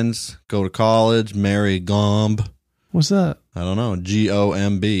Plans, Go to College, Marry Gomb. What's that? I don't know.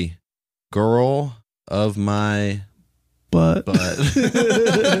 GOMB. Girl of my But butt.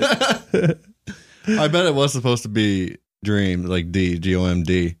 I bet it was supposed to be Dream, like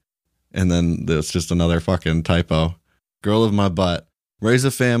GOMD. And then it's just another fucking typo. Girl of my butt. Raise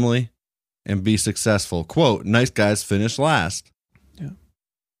a family and be successful. Quote, nice guys finish last. Yeah.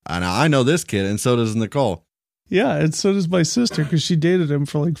 And I know this kid, and so does Nicole. yeah, and so does my sister because she dated him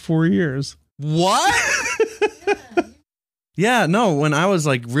for like 4 years. What? Yeah, no, when I was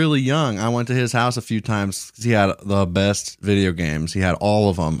like really young, I went to his house a few times 'cause he had the best video games. He had all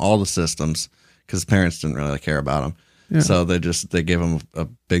of them, all the systems, because his parents didn't really care about him. Yeah. So they gave him a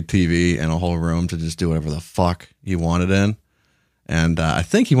big TV and a whole room to just do whatever the fuck he wanted in. And I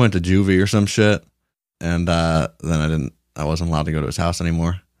think he went to juvie or some shit. And then I wasn't allowed to go to his house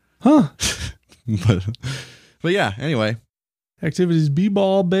anymore. Huh. But yeah, anyway. Activities: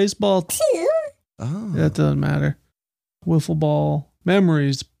 b-ball, baseball. Oh. That doesn't matter. Wiffle ball.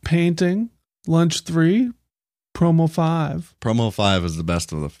 Memories: painting. Lunch 3. Promo 5. Promo 5 is the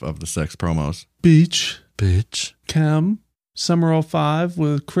best of the 6 promos. Beach. Bitch. Chem. Summer 05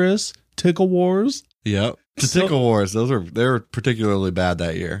 with Chris. Tickle Wars. Yep. The So- Tickle Wars. They were particularly bad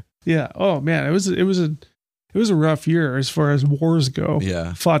that year. Yeah. Oh man, it was It was a rough year as far as wars go.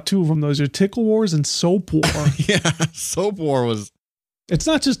 Yeah. Fought 2 of them. Those are Tickle Wars and Soap War. Yeah. Soap War was It's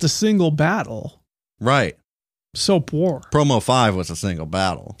not just a single battle. right. Soap War. Promo 5 was a single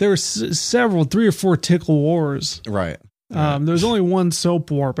battle. There were several, 3 or 4 Tickle Wars. Right. There was only one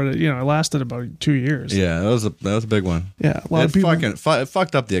Soap War, but it lasted about 2 years. Yeah, that was a big one. Yeah, a lot of people. It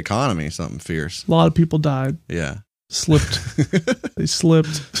fucked up the economy. Something fierce. A lot of people died. Yeah. Slipped. They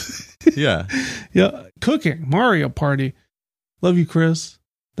slipped. Yeah. Yeah, cooking. Mario Party. Love you, Chris.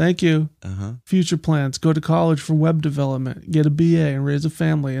 Thank you. Future plans. Go to college for web development. Get a BA and raise a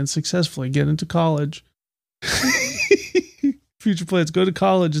family and successfully get into college. Future plans. Go to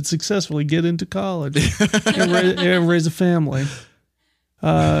college and successfully get into college and raise a family.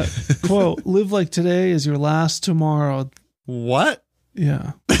 Quote, live like today is your last tomorrow. What?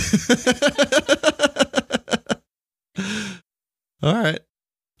 Yeah. All right.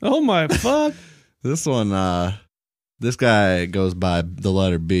 Oh my fuck. This one, this guy goes by the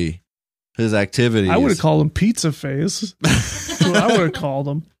letter B. His activities. I would have called him Pizza Face. That's what I would have called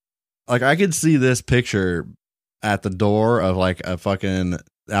him. Like, I could see this picture at the door of like a fucking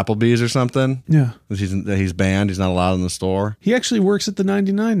Applebee's or something. Yeah. He's banned. He's not allowed in the store. He actually works at the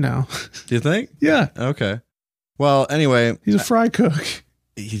 99 now. Do you think? Yeah. Okay. Well, anyway. He's a fry cook.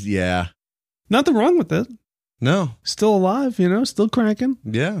 Yeah. Nothing wrong with it. No. Still alive, still cranking.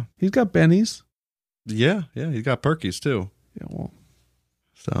 Yeah. He's got bennies. Yeah. Yeah. He's got perkies too. Yeah, well,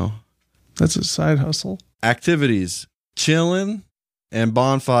 So that's a side hustle. activities, chilling and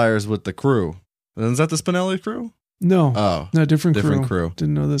bonfires with the crew. Is that the Spinelli crew? No. Oh, No, different different crew. crew.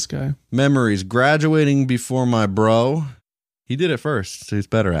 Didn't know this guy. Memories, graduating before my bro. He did it first, so he's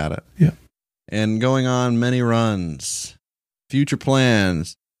better at it. Yeah. And going on many runs. Future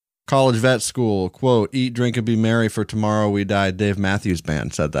plans. College vet school. Quote, eat, drink, and be merry for tomorrow we die. Dave Matthews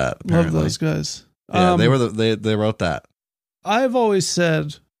Band said that. Apparently. Love those guys. Yeah, they wrote that. I've always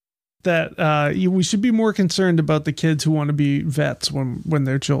said that we should be more concerned about the kids who want to be vets when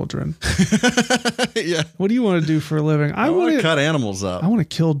they're children. Yeah. What do you want to do for a living? I want to cut animals up. I want to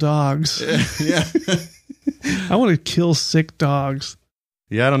kill dogs. Yeah. I want to kill sick dogs.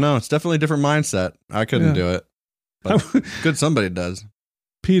 Yeah, I don't know. It's definitely a different mindset. I couldn't do it. But good somebody does.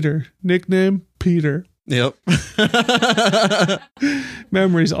 Peter. Nickname, Peter. Yep.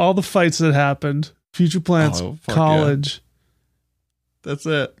 Memories, all the fights that happened. Future plans, Oh, fuck college. That's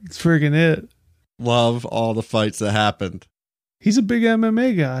it. It's friggin' it. Love all the fights that happened. He's a big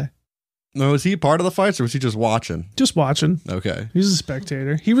MMA guy. No, was he part of the fights or was he just watching? Just watching. Okay. He's a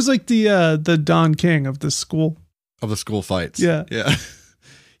spectator. He was like the Don King of this school. Of the school fights. Yeah. Yeah.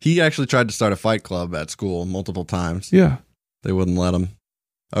 He actually tried to start a fight club at school multiple times. Yeah. They wouldn't let him.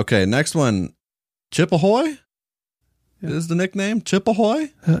 Okay, next one. Chip Ahoy? Yeah. Is the nickname Chip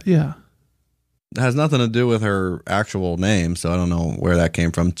Ahoy? Yeah. It has nothing to do with her actual name, so I don't know where that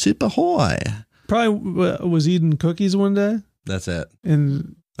came from. Chip Ahoy. Probably was eating cookies one day That's it.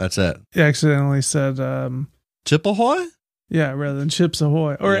 and That's it. accidentally said, Chip Ahoy? yeah, rather than Chips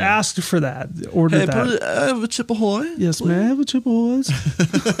Ahoy. Or Yeah. asked for that. Ordered that. I have a Chip Ahoy. Yes, may I have a Chip Ahoy's?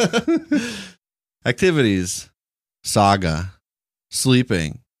 Activities. Saga.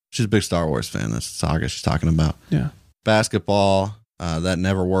 Sleeping. She's a big Star Wars fan. That's Saga she's talking about. Yeah. Basketball. That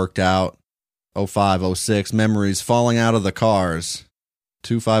never worked out. 05, 06. Memories. Falling out of the cars.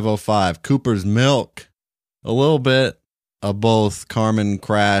 2505. Cooper's Milk. A little bit of both. Carmen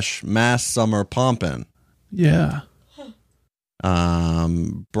Crash. Mass Summer Pumpin'. Yeah.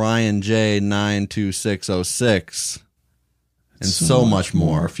 Brian J 92606 and so much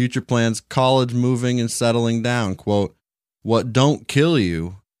more. Future plans, college, moving and settling down. Quote, what don't kill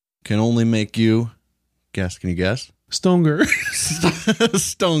you can only make you guess. Can you guess? Stonger.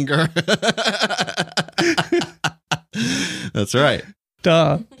 Stonger. That's right.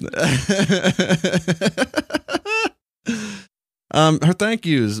 Duh. Her thank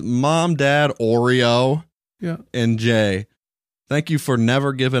yous, Mom, Dad, Oreo, Yeah. and Jay. Thank you for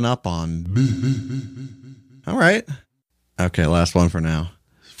never giving up on. All right. Okay, last one for now.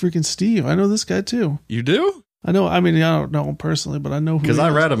 Freaking Steve. I know this guy too. You do? I know. I mean, I don't know him personally, but I know who. Because he I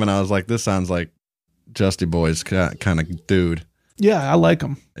is. read him and I was like, this sounds like Justy Boy's kind of dude. Yeah, I like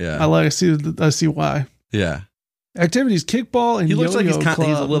him. Yeah. I see why. Yeah. Activities: kickball and He looks like yo-yo he's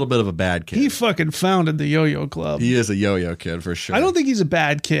club. a little bit of a bad kid. He fucking founded the yo-yo club. He is a yo-yo kid for sure. I don't think he's a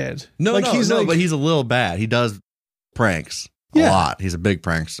bad kid. No, like, no, he's no, like, but he's a little bad. He does pranks a Yeah. lot. He's a big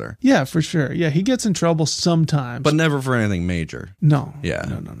prankster, yeah, for sure. Yeah, he gets in trouble sometimes, but never for anything major. no. Yeah.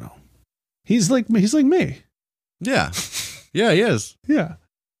 No. He's like me. Yeah. Yeah, he is. Yeah,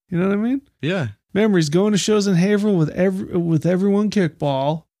 you know what I mean. Yeah. Memories: going to shows in Haverhill with everyone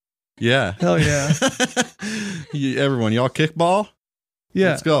kickball. Yeah. Hell yeah. Everyone, y'all kickball?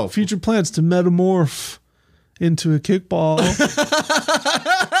 Yeah. Let's go. Future plans to metamorph into a kickball.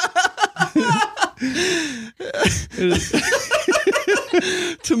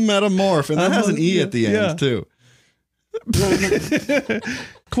 To metamorph. And that has an E at the end, yeah. too.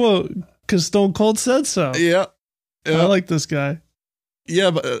 Quote, because Stone Cold said so. Yeah. I like this guy.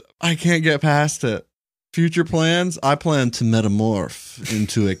 Yeah, but I can't get past it. Future plans, I plan to metamorph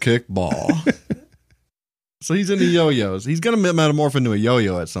into a kickball. So he's into yo-yos. He's going to metamorph into a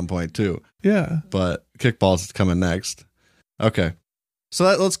yo-yo at some point, too. Yeah. But kickballs is coming next. Okay. So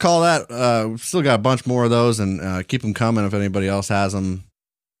let's call that. We've still got a bunch more of those, and keep them coming. If anybody else has them,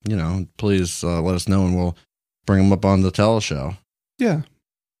 please let us know, and we'll bring them up on the teleshow. Yeah.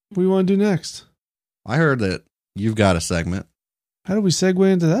 What do you want to do next? I heard that you've got a segment. How do we segue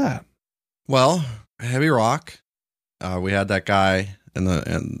into that? Well, heavy rock. We had that guy in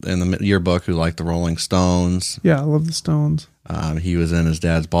the yearbook who liked the Rolling Stones. Yeah, I love the Stones. He was in his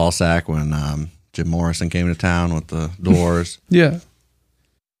dad's ball sack when Jim Morrison came to town with the Doors. Yeah.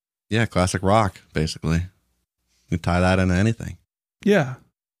 Yeah, classic rock, basically. You tie that into anything. Yeah.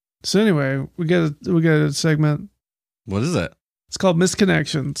 So anyway, we get a segment. What is it? It's called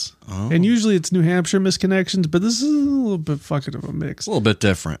Misconnections. Oh. And usually it's New Hampshire Misconnections, but this is a little bit fucking of a mix. It's a little bit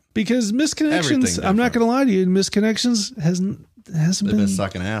different. Because Misconnections, Everything I'm not different. going to lie to you, Misconnections hasn't They've been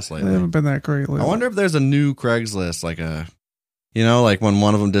sucking ass They lately. haven't been that great lately. I wonder if there's a new Craigslist, like like when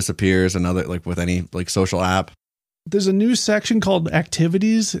one of them disappears, another, like with any like social app There's a new section called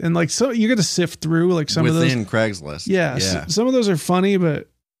Activities, and like so you're going to sift through like some within of those. Craigslist. Yeah, some of those are funny, but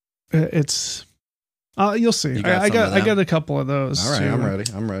it's you'll see. You got I some of them? got a couple of those. All right,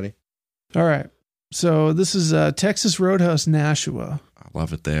 too. I'm ready. All right. So this is Texas Roadhouse, Nashua. I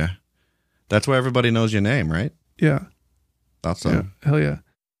love it there. That's where everybody knows your name, right? Yeah. Thought so. Yeah. Hell yeah.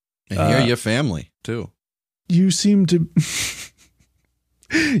 And here your family too. You seem to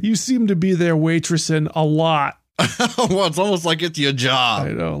be their waitress in a lot. Well, it's almost like it's your job.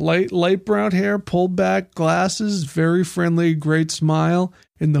 I know. Light brown hair, pulled back glasses, very friendly, great smile,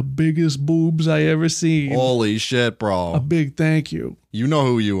 and the biggest boobs I ever seen. Holy shit, bro. A big thank you. You know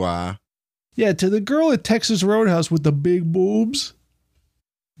who you are. Yeah, to the girl at Texas Roadhouse with the big boobs.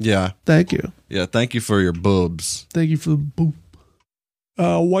 Yeah. Thank you. Yeah, thank you for your boobs. Thank you for the boob.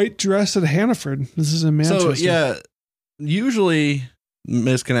 White dress at Hannaford. This is in Manchester. So, yeah, usually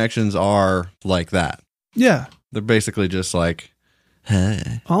misconnections are like that. Yeah. They're basically just like,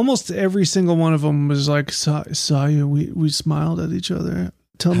 hey. Almost every single one of them was like, saw you. We smiled at each other.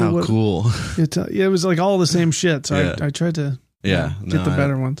 Tell me How what. cool. Yeah, it was like all the same shit. So Yeah. I tried to Yeah. get the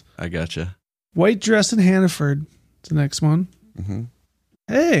better ones. I gotcha. White dress in Hannaford. It's the next one. Mm-hmm.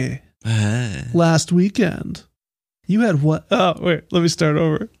 Hey, Hey. last weekend. You had what? Oh, wait. Let me start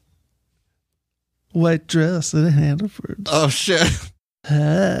over. White dress in Hannaford. Oh, shit.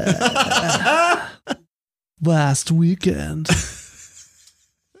 Hey. Last weekend.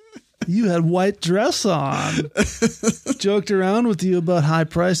 You had white dress on. Joked around with you about high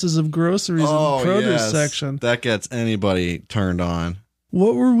prices of groceries in the produce yes. section. That gets anybody turned on.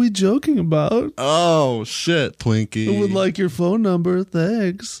 What were we joking about? Oh, shit, Twinkie. I would like your phone number.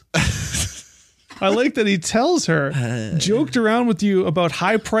 Thanks. I like that he tells her, joked around with you about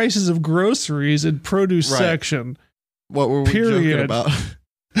high prices of groceries in produce Right. section. What were we joking Period. about?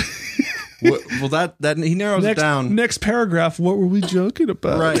 Well, that he narrows it down. Next paragraph, what were we joking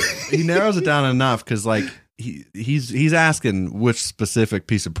about? Right. He narrows it down enough because, like, he's asking which specific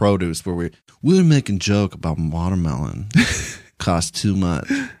piece of produce we're making joke about watermelon cost too much.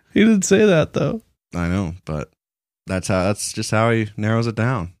 He didn't say that though. I know, but that's just how he narrows it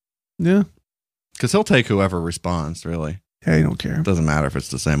down. Yeah. Because he'll take whoever responds. Really, Yeah, you don't care. it doesn't matter if it's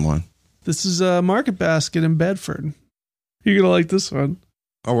the same one. This is a Market Basket in Bedford. You're going to like this one.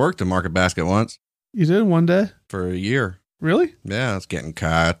 I worked at Market Basket once You did one day? for a year. Really? Yeah, I was getting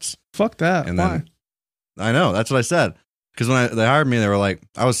cuts. Fuck that. And Why? then I know, that's what I said. Because when they hired me, they were like,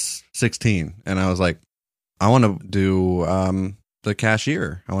 I was 16, and I was like, I want to do the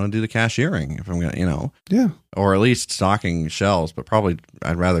cashier. I want to do the cashiering if I'm gonna, Yeah. or at least stocking shelves, but probably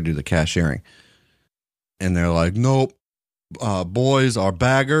I'd rather do the cashiering. And they're like, nope, boys are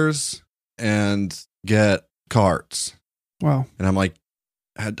baggers and get carts. Wow. And I'm like,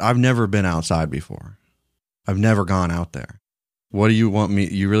 I've never been outside before. I've never gone out there. What do you want me?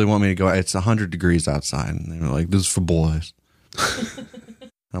 You really want me to go? It's 100 degrees outside. And they were like, this is for boys.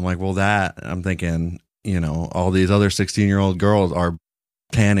 I'm like, well, I'm thinking, all these other 16-year-old girls are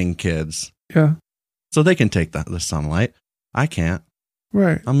tanning kids. Yeah. So they can take the sunlight. I can't.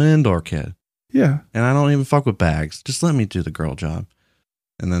 Right. I'm an indoor kid. Yeah. And I don't even fuck with bags. Just let me do the girl job.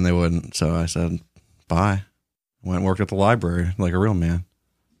 And then they wouldn't. So I said, bye. Went and worked at the library like a real man.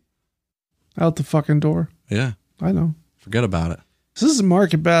 Out the fucking door. Yeah. I know. Forget about it. So this is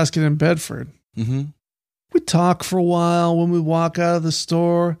Market Basket in Bedford. Mm-hmm. We talk for a while when we walk out of the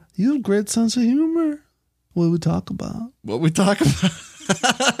store. You have a great sense of humor. What do we talk about? What we talk about?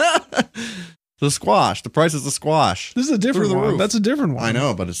 The squash. The price is the squash. This is a different Through the one. roof. That's a different one. I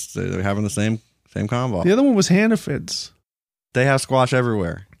know, but they're having the same combo. The other one was Hannaford's. They have squash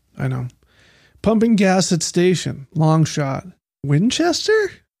everywhere. I know. Pumping gas at station. Long shot.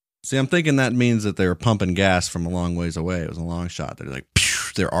 Winchester? See, I'm thinking that means that they were pumping gas from a long ways away. It was a long shot. They're like,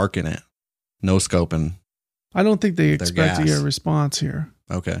 pew, they're arcing it. No scoping. I don't think they expect to gas. get a response here.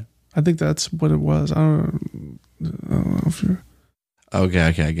 Okay. I think that's what it was. I don't know if you're... Okay,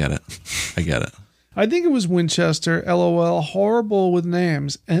 I get it. I get it. I think it was Winchester. LOL. Horrible with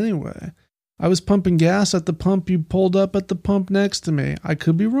names. Anyway, I was pumping gas at the pump. You pulled up at the pump next to me. I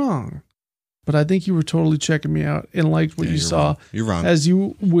could be wrong, but I think you were totally checking me out and liked what Yeah, you you're saw. wrong. You're wrong. As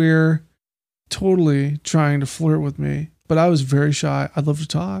you were totally trying to flirt with me, but I was very shy. I'd love to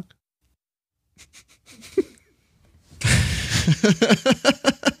talk.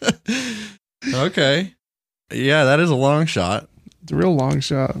 Okay. Yeah, that is a long shot. It's a real long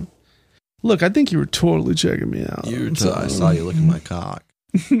shot. Look, I think you were totally checking me out. I saw you look at my cock.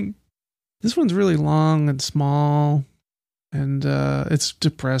 This one's really long and small, and it's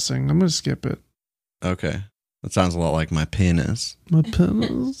depressing. I'm going to skip it. Okay. That sounds a lot like my penis. My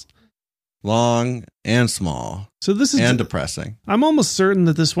penis. Long and small So this is... and depressing. I'm almost certain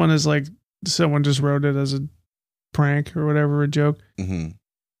that this one is like someone just wrote it as a prank or whatever, a joke. Mm-hmm.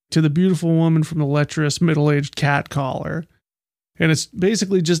 To the beautiful woman from the lecherous middle-aged cat caller. And it's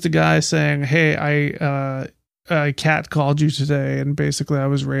basically just a guy saying, hey, I cat called you today, and basically I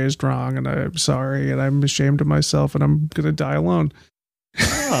was raised wrong, and I'm sorry, and I'm ashamed of myself, and I'm going to die alone.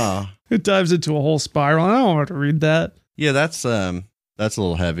 Oh. It dives into a whole spiral. I don't want to read that. Yeah, that's a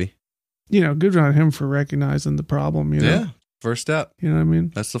little heavy. You know, good on him for recognizing the problem, you know? Yeah. First step. You know what I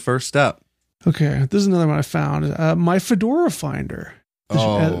mean? That's the first step. Okay, this is another one I found. My Fedora Finder.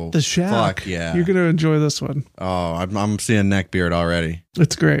 The Shack. Fuck yeah. You're going to enjoy this one. Oh, I'm seeing neckbeard already.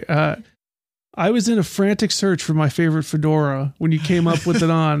 It's great. I was in a frantic search for my favorite fedora when you came up with it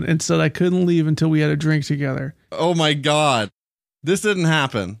on and said I couldn't leave until we had a drink together. Oh my God. This didn't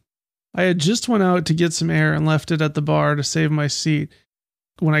happen. I had just went out to get some air and left it at the bar to save my seat.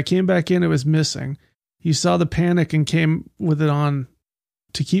 When I came back in, it was missing. You saw the panic and came with it on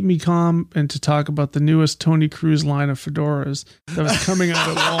to keep me calm and to talk about the newest Tony Cruz line of fedoras that was coming out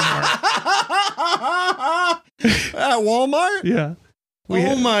at Walmart. At Walmart? Yeah.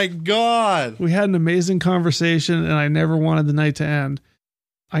 Oh my God. We had an amazing conversation, and I never wanted the night to end.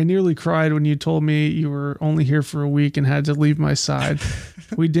 I nearly cried when you told me you were only here for a week and had to leave my side.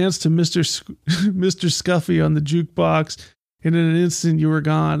 We danced to Mr. Scuffy on the jukebox, and in an instant you were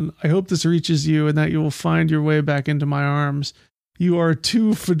gone. I hope this reaches you and that you will find your way back into my arms. You are too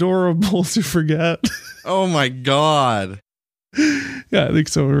fedorable to forget. Oh my God. Yeah, I think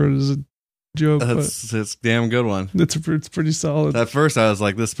so. It was a joke. That's a damn good one. It's pretty solid. At first, I was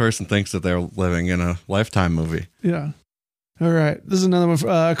like, this person thinks that they're living in a Lifetime movie. Yeah. All right. This is another one.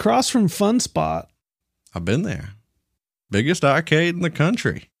 Across from Fun Spot. I've been there. Biggest arcade in the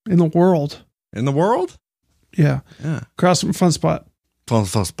country. In the world. In the world? Yeah. Yeah. Across from Fun Spot. Fun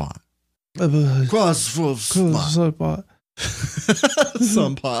spot. Cross full spot.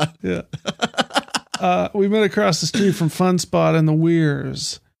 Some pot. Yeah. We met across the street from Fun Spot and the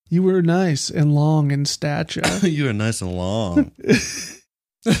Weirs. You were nice and long in stature. You were nice and long.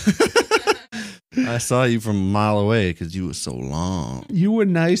 I saw you from a mile away because you were so long. You were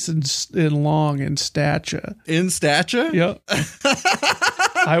nice and long in stature. In stature? Yep.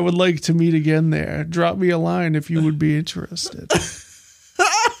 I would like to meet again there. Drop me a line if you would be interested.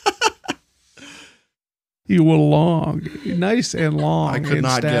 You were long, nice and long. I could in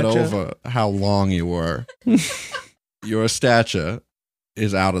not get stature. over how long you were. Your stature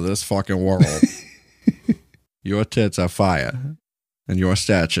is out of this fucking world. Your tits are fire, and your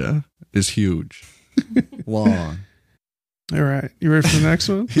stature is huge. Long. All right. You ready for the next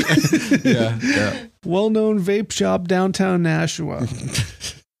one? Yeah. Well-known vape shop downtown Nashua.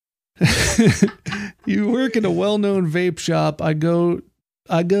 You work in a well-known vape shop. I go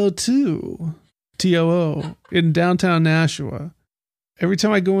to TOO in downtown Nashua. Every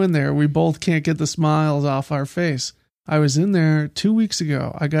time I go in there, we both can't get the smiles off our face. I was in there 2 weeks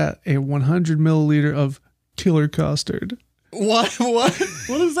ago. I got a 100 milliliter of killer custard. What?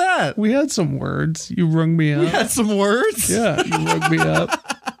 What is that? We had some words. You rung me up. We had some words? Yeah, you rung me up.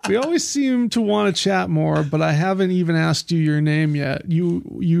 We always seem to want to chat more, but I haven't even asked you your name yet. You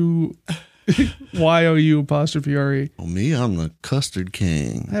YOU apostrophe RE. Well, me, I'm the Custard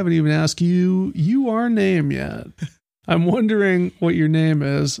King. I haven't even asked you our name yet. I'm wondering what your name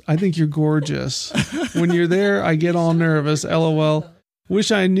is. I think you're gorgeous. When you're there, I get all nervous. LOL.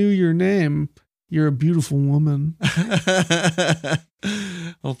 Wish I knew your name. You're a beautiful woman.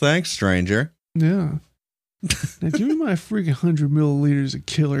 Well, thanks, stranger. Yeah. Now give me my freaking 100 milliliters of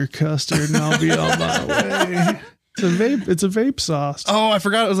killer custard and I'll be on my way. It's a vape sauce. Oh, I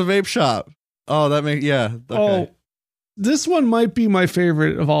forgot it was a vape shop. Oh, that makes, yeah. Okay. Oh, this one might be my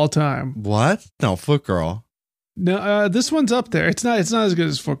favorite of all time. What? No, Foot Girl. No, this one's up there. It's not as good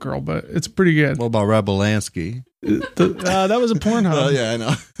as Foot Girl, but it's pretty good. What about Rebel Lansky? That was a Pornhub. Oh, yeah, I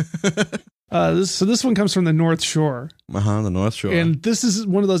know. So this one comes from the North Shore. The North Shore. And this is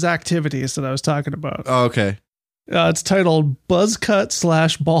one of those activities that I was talking about. Oh, okay. It's titled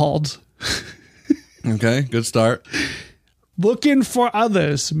Buzzcut/Bald. Okay, good start. Looking for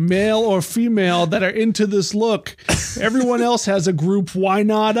others, male or female, that are into this look. Everyone else has a group. Why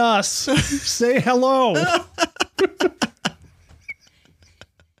not us? Say hello.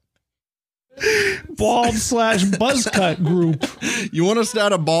 Bald/buzzcut group. You want to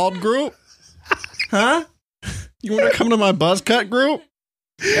start a bald group? Huh? You want to come to my buzzcut group?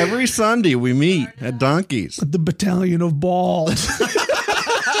 Every Sunday we meet at Donkey's. The Battalion of Bald.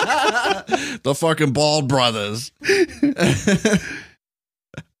 The fucking Bald Brothers.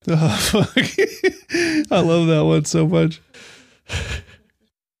 Oh, fuck. I love that one so much.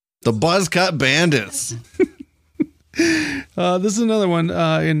 The Buzzcut Bandits. This is another one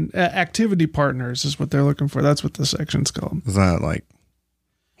in activity partners is what they're looking for. That's what the section's called. Is that like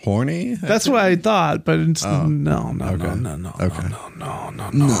horny? That's what I thought, but it's Oh. no. Okay. No.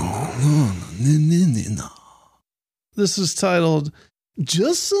 This is titled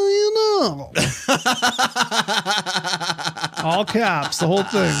 "Just So You Know." All caps, the whole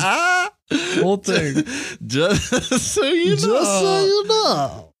thing. Whole thing. Just so you know. Just so you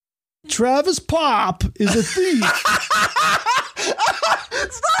know, Travis Pop is a thief.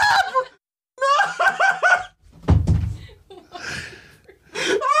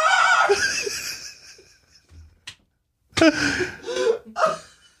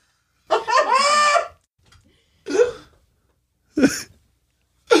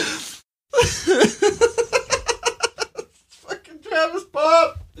 Fucking Travis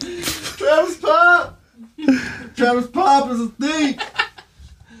Pop. Travis Pop. Travis Pop is a thief.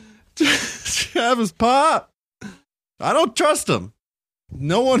 Travis Pop. I don't trust him.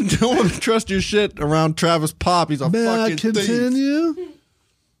 No one trust your shit around Travis Pop. He's a May I fucking thief. continue?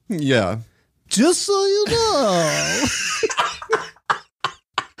 Yeah. Just so you know.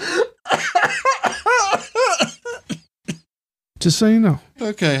 Just so you know.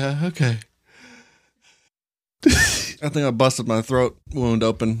 Okay. Okay. I think I busted my throat wound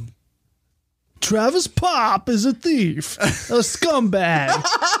open. Travis Pop is a thief, a scumbag.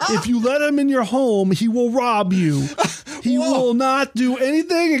 If you let him in your home, he will rob you. He will not do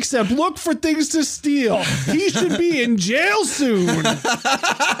anything except look for things to steal. He should be in jail soon.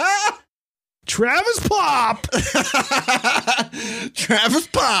 Travis Pop. Travis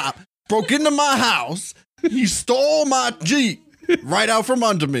Pop broke into my house. He stole my Jeep right out from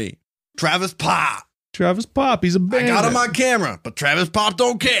under me. Travis Pop. Travis Pop, he's a I bandit. got him on camera, but Travis Pop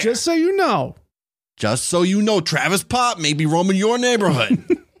don't care. Just so you know. Just so you know, Travis Pop may be roaming your neighborhood.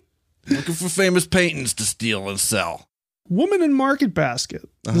 Looking for famous paintings to steal and sell. Woman in Market Basket.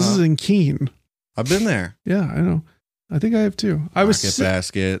 This is in Keene. I've been there. Yeah, I know. I think I have too. I was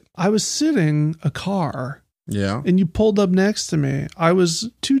Basket. I was sitting a car Yeah. and you pulled up next to me. I was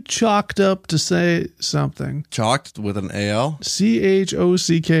too chalked up to say something. Chalked with an AL?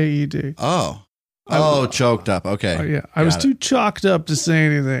 CHOCKED. Oh. Oh, choked up. Okay. Oh, yeah. I was Got too chalked up to say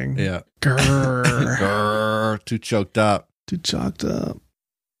anything. Yeah. Grrr. Grrr, too choked up. Too chalked up.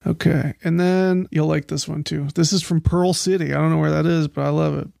 Okay. And then you'll like this one too. This is from Pearl City. I don't know where that is, but I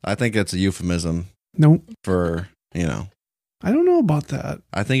love it. I think it's a euphemism Nope. for, you know. I don't know about that.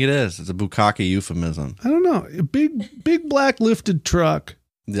 I think it is. It's a bukkake euphemism. I don't know. A big black lifted truck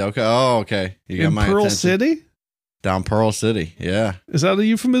Yeah, okay. Oh, okay. You got in my Pearl attention. City. Down Pearl City. Yeah. Is that a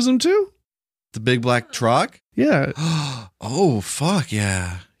euphemism too? The big black truck? Yeah. Oh, fuck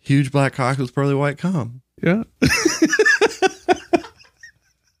yeah. Huge black cock with pearly white cum. Yeah.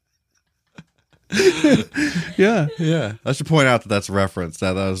 Yeah. Yeah. I should point out that that's a reference.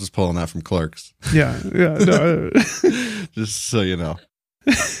 That I was just pulling that from Clerks. Yeah. Yeah. No, Just so you know.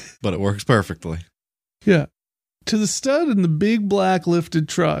 But it works perfectly. yeah. To the stud in the big black lifted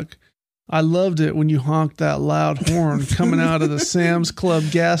truck, I loved it when you honked that loud horn coming out of the Sam's Club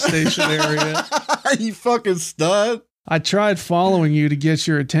gas station area. You fucking stud. I tried following you to get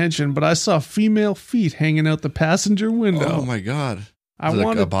your attention, but I saw female feet hanging out the passenger window. Oh my God. I Is it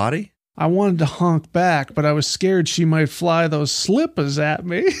wanted a body? I wanted to honk back, but I was scared she might fly those slippers at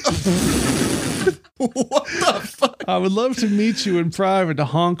me. What the fuck? I would love to meet you in private to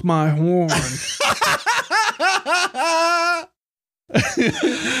honk my horn.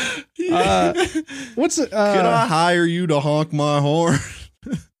 What's it? Can I hire you to honk my horn?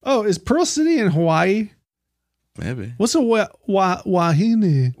 Oh, is Pearl City in Hawaii? Maybe. What's a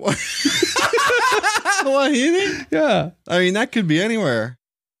wahine? Wahine? Yeah. I mean, that could be anywhere.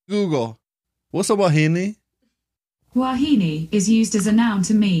 Google. What's a wahine? Wahine is used as a noun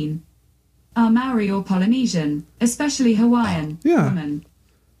to mean a Maori or Polynesian, especially Hawaiian, Yeah. woman.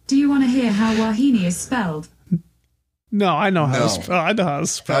 Do you want to hear how Wahine is spelled? No, I know how No. to spell. I know how to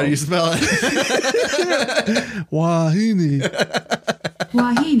spell. How do you spell it? Wahine.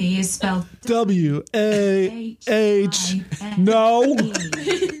 Wahine is spelled W-A-H. No.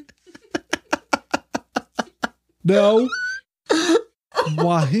 No.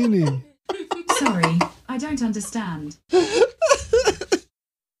 Wahine. Sorry, I don't understand.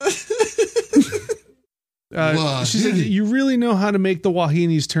 She said, you really know how to make the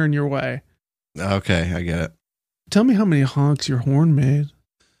wahinis turn your way. Okay, I get it. Tell me how many honks your horn made.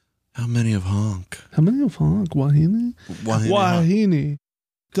 How many of honk? How many of honk? Wahine? Wahine. Wahine.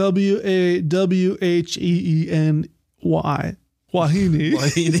 W-A-W-H-E-E-N-Y. Wahine.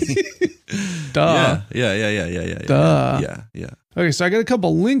 Wahine. Duh. Yeah. Duh. Yeah. Okay, so I got a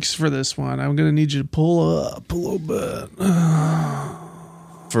couple links for this one. I'm going to need you to pull up a little bit.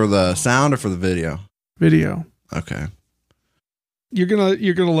 For the sound or for the video? Video. Okay. You're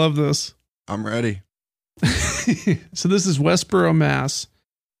gonna love this. I'm ready. So this is Westboro, Mass.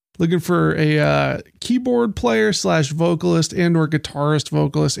 Looking for a keyboard player / vocalist and or guitarist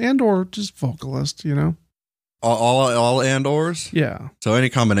vocalist and or just vocalist, you know? All and ors? Yeah. So any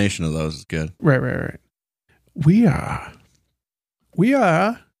combination of those is good. Right. We are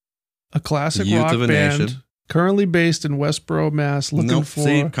a classic Youth rock of a band nation. currently based in Westboro, Mass. Looking Nope. for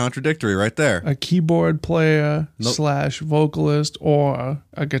See, contradictory right there. a keyboard player Nope. / vocalist or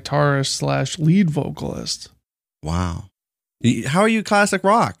a guitarist / lead vocalist. Wow. How are you classic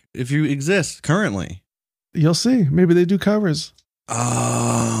rock if you exist currently? You'll see. Maybe they do covers.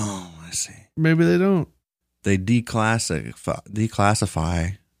 Oh, I see. Maybe they don't. They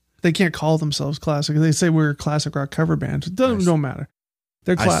declassify. They can't call themselves classic. They say we're a classic rock cover band. It don't matter.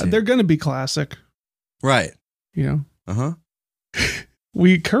 I see. They're going to be classic, Right. you know. Uh-huh.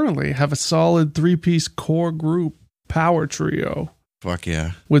 We currently have a solid 3-piece core group power trio Fuck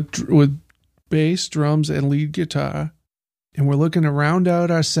yeah. with bass, drums, and lead guitar. And we're looking to round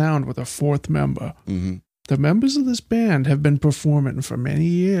out our sound with a 4th member. Mm-hmm. The members of this band have been performing for many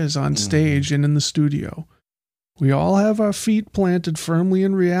years on stage and in the studio. We all have our feet planted firmly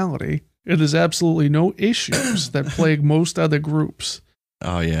in reality, and there's absolutely no issues that plague most other groups.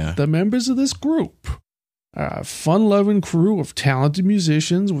 Oh, yeah. The members of this group are a fun-loving crew of talented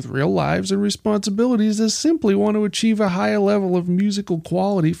musicians with real lives and responsibilities that simply want to achieve a higher level of musical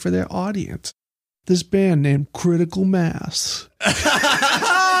quality for their audience. This band named Critical Mass.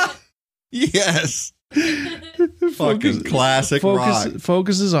 Yes. Fucking classic rock.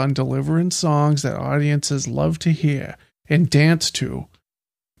 Focuses on delivering songs that audiences love to hear and dance to.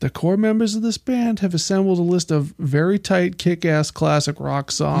 The core members of this band have assembled a list of very tight, kick-ass classic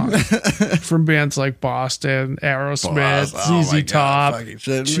rock songs from bands like Boston, Aerosmith, Oh my ZZ God, Top, fucking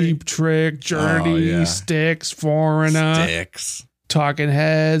shitting me. Cheap Trick, Journey, Oh, yeah. Styx, Foreigner, Sticks. Talking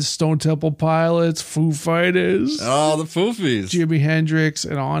Heads, Stone Temple Pilots, Foo Fighters, Oh, the Foofies. Jimi Hendrix,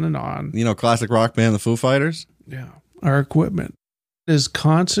 and on and on. You know, classic rock band, the Foo Fighters? Yeah. Our equipment is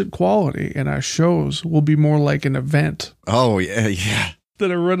concert quality, and our shows will be more like an event Oh, yeah.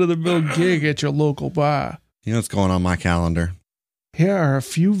 than a run-of-the-mill gig at your local bar. You know what's going on my calendar? Here are a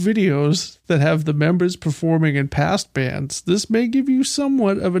few videos that have the members performing in past bands. This may give you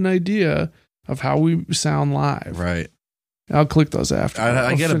somewhat of an idea of how we sound live. Right. I'll click those after. I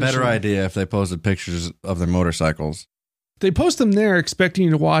I'll get a finish better them. idea if they posted pictures of their motorcycles. They post them there expecting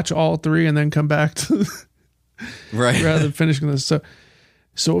you to watch all 3 and then come back to Right. rather than finishing this.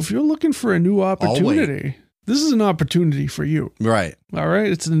 So if you're looking for a new opportunity, this is an opportunity for you. Right. All right.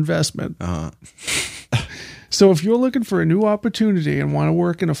 It's an investment. Uh-huh. So if you're looking for a new opportunity and want to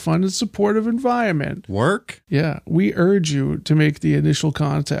work in a fun and supportive environment, Work? yeah, we urge you to make the initial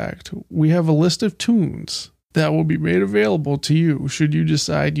contact. We have a list of tunes that will be made available to you should you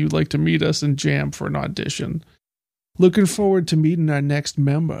decide you'd like to meet us and jam for an audition. Looking forward to meeting our next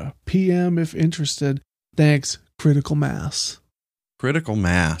member. PM if interested. Thanks, Critical Mass. Critical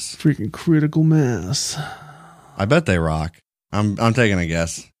Mass. Freaking Critical Mass. I bet they rock. I'm taking a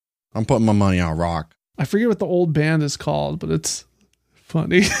guess. I'm putting my money on rock. I forget what the old band is called, but it's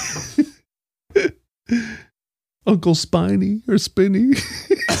funny. Uncle Spiny or Spinny.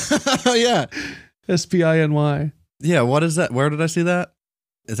 Oh, yeah. Spiny. Yeah, what is that? Where did I see that?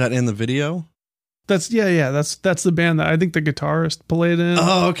 Is that in the video? That's that's the band that I think the guitarist played in.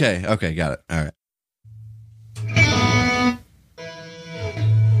 Oh, okay. Okay, got it. All right.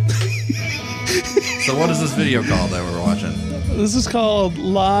 So what is this video called that we're watching? This is called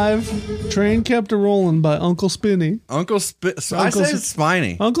Live Train Kept a Rollin' by Uncle Spinny. I say it's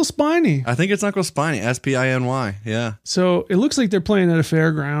Spiny. Uncle Spiny. I think it's Uncle Spiny. Spiny. Yeah. So it looks like they're playing at a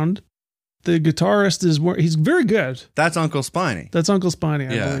fairground. The guitarist he's very good. That's Uncle Spiny. That's Uncle Spiny,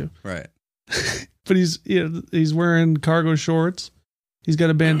 I believe. Right. But he's wearing cargo shorts. He's got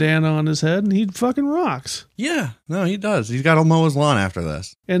a bandana on his head, and he fucking rocks. Yeah. No, he does. He's got to mow his lawn after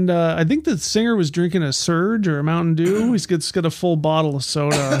this. And I think the singer was drinking a Surge or a Mountain Dew. He's got a full bottle of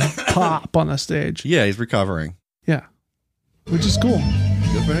soda pop on the stage. Yeah, he's recovering. Yeah. Which is cool.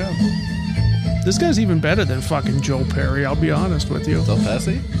 Good for him. This guy's even better than fucking Joe Perry, I'll be honest with you. Still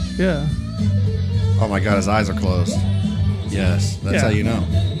Pesci? Yeah. Oh my God, his eyes are closed. Yes, that's Yeah. how you know.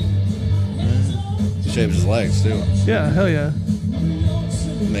 He shaves his legs too. Yeah, hell yeah.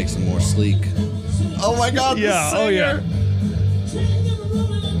 Makes him more sleek. Oh my God, the Yeah, oh singer. yeah.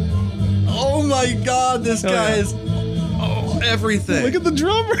 Oh my God, this Hell guy yeah. is everything. Look at the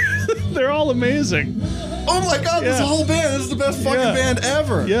drummer. They're all amazing. Oh my God, this Yeah. whole band. This is the best fucking Yeah. band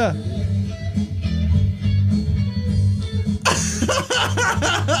ever. Yeah.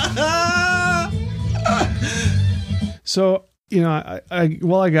 So,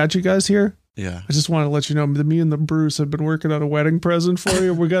 while I got you guys here, Yeah. I just want to let you know that me and the Bruce have been working on a wedding present for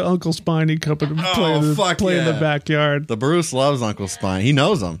you. We got Uncle Spiny coming to play, in the backyard. The Bruce loves Uncle Spine. He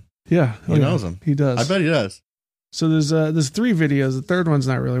knows him. Yeah. He knows him. He does. I bet he does. So there's 3 videos. The third one's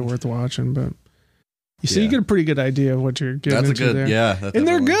not really worth watching, but you get a pretty good idea of what you're getting That's a into good, there. yeah. That's And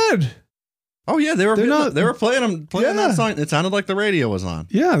they're definitely- good. Oh yeah, they were playing Yeah. that song. It sounded like the radio was on.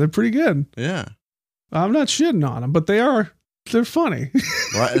 Yeah, they're pretty good. Yeah. I'm not shitting on them, but they're funny.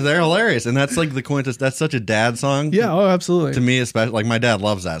 Right, they're hilarious, and that's like the quintessence. That's such a dad song. Yeah, oh, absolutely. To me, especially, like my dad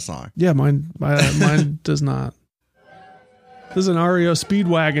loves that song. Yeah, mine does not. This is an REO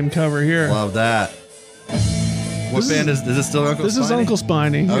Speedwagon cover here. Love that. What band is this? Still Uncle? This Spiny? is Uncle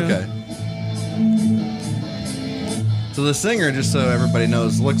Spiny. yeah. Okay. So the singer, just so everybody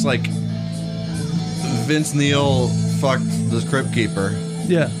knows, looks like Vince Neil fucked the Crypt Keeper.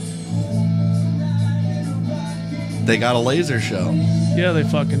 Yeah. They got a laser show, Yeah, they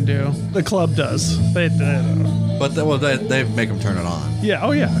fucking do. The club does. They do. but they make them turn it on. Yeah,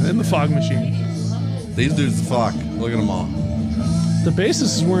 oh yeah, in the fog machine. These dudes fuck. Look at them all. The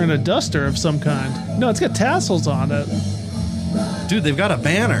bassist is wearing a duster of some kind. No, it's got tassels on it. Dude, they've got a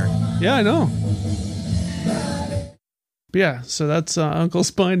banner. Yeah, I know. But yeah, so that's Uncle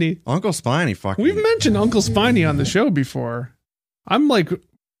Spiny. Uncle Spiny fucking. We've mentioned Uncle Spiny on the show before. I'm like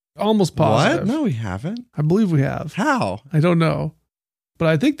almost positive. What? No, we haven't. I believe we have. How? I don't know. But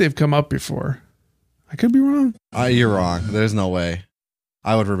I think they've come up before. I could be wrong. You're wrong. There's no way.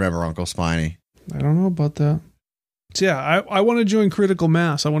 I would remember Uncle Spiny. I don't know about that. So yeah, I want to join Critical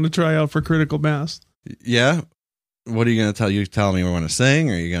Mass. I want to try out for Critical Mass. Yeah? What are you going to tell? You telling me we're going to sing,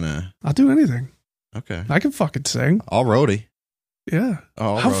 or are you going to... I'll do anything. Okay. I can fucking sing. All roadie. Yeah.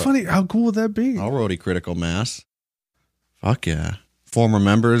 How funny, how cool would that be? All roadie Critical Mass. Fuck yeah. Former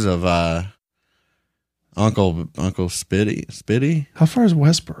members of Uncle Spitty? How far is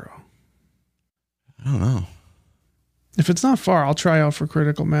Westboro? I don't know. If it's not far, I'll try out for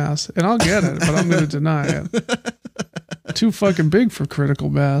Critical Mass. And I'll get it, but I'm going to deny it. Too fucking big for Critical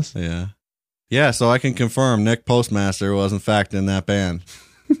Mass. Yeah. Yeah, so I can confirm Nick Postmaster was in fact in that band.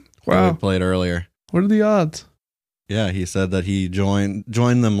 Wow. That we played earlier. What are the odds? Yeah, he said that he joined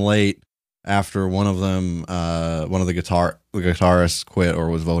them late after one of the guitarists quit or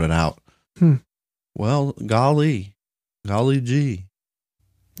was voted out. Well, golly gee.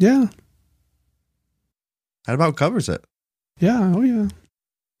 Yeah. That about covers it. Yeah. Oh yeah.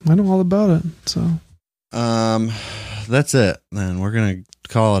 I know all about it. So. That's it. Then we're gonna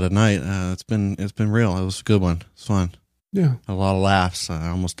call it a night. It's been real. It was a good one. It's fun. Yeah. A lot of laughs. I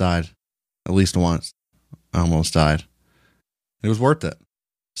almost died. At least once. I almost died. It was worth it.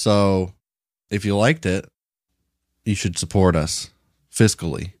 So, if you liked it, you should support us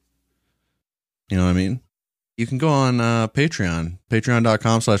fiscally. You know what I mean? You can go on Patreon,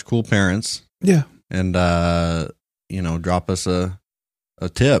 patreon.com/coolparents. Yeah. And, drop us a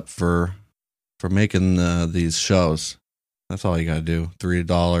tip for making these shows. That's all you got to do. $3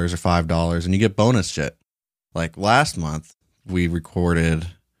 or $5, and you get bonus shit. Like last month, we recorded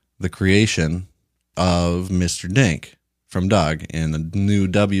the creation of Mr. Dink from Doug in the new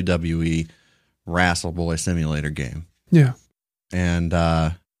WWE Wrestle Boy Simulator game. Yeah. And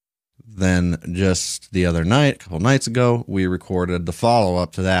then just the other night, a couple nights ago, we recorded the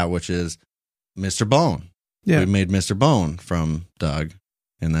follow-up to that, which is Mr. Bone. Yeah. We made Mr. Bone from Doug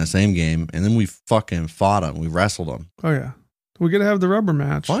in that same game, and then we fucking fought him. We wrestled him. Oh, yeah. We got to have the rubber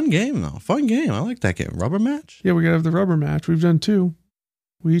match. Fun game, though. Fun game. I like that game. Rubber match? Yeah, we got to have the rubber match. We've done 2.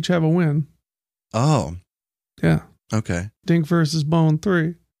 We each have a win. Oh, Yeah. okay. Dink versus Bone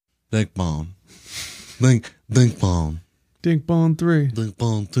 3. Dink Bone. Dink Bone. Dink Bone 3. Dink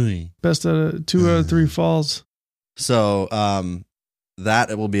Bone 3. Best out of 2 out of 3 falls. So, that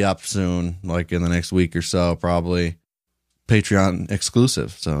it will be up soon, like in the next week or so, probably Patreon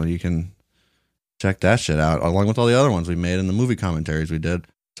exclusive. So you can check that shit out, along with all the other ones we made and the movie commentaries we did.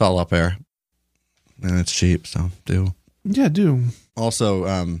 It's all up there. And it's cheap, so do. Yeah, do.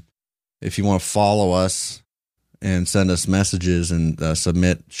 Also, if you want to follow us and send us messages and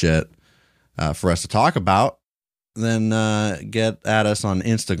submit shit for us to talk about, then get at us on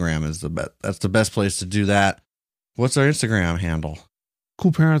Instagram. That's the best place to do that. What's our Instagram handle?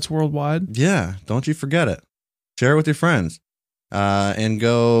 Cool Parents Worldwide. Yeah, don't you forget it. Share it with your friends. And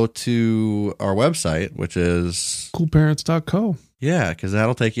go to our website, which is Coolparents.co. yeah, because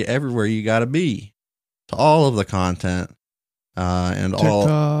that'll take you everywhere you got to be, to all of the content and all.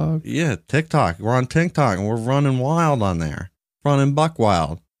 TikTok. Yeah, TikTok. We're on TikTok and we're running wild on there. Running buck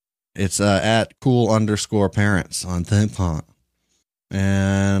wild. It's at cool_parents on TikTok.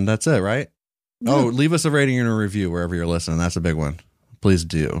 And that's it, right? Yeah. Oh, leave us a rating and a review wherever you're listening. That's a big one. Please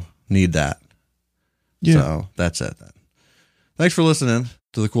do. Need that. Yeah. So that's it then. Thanks for listening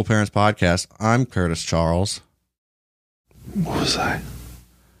to the Cool Parents Podcast. I'm Curtis Charles. What was I?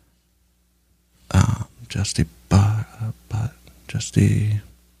 Justy butt, Justy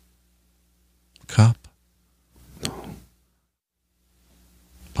cup,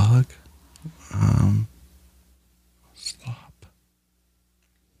 bug,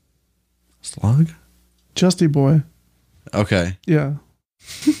 slug. Justy Boy. Okay. Yeah.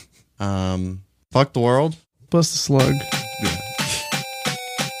 Fuck the world. Bust the slug.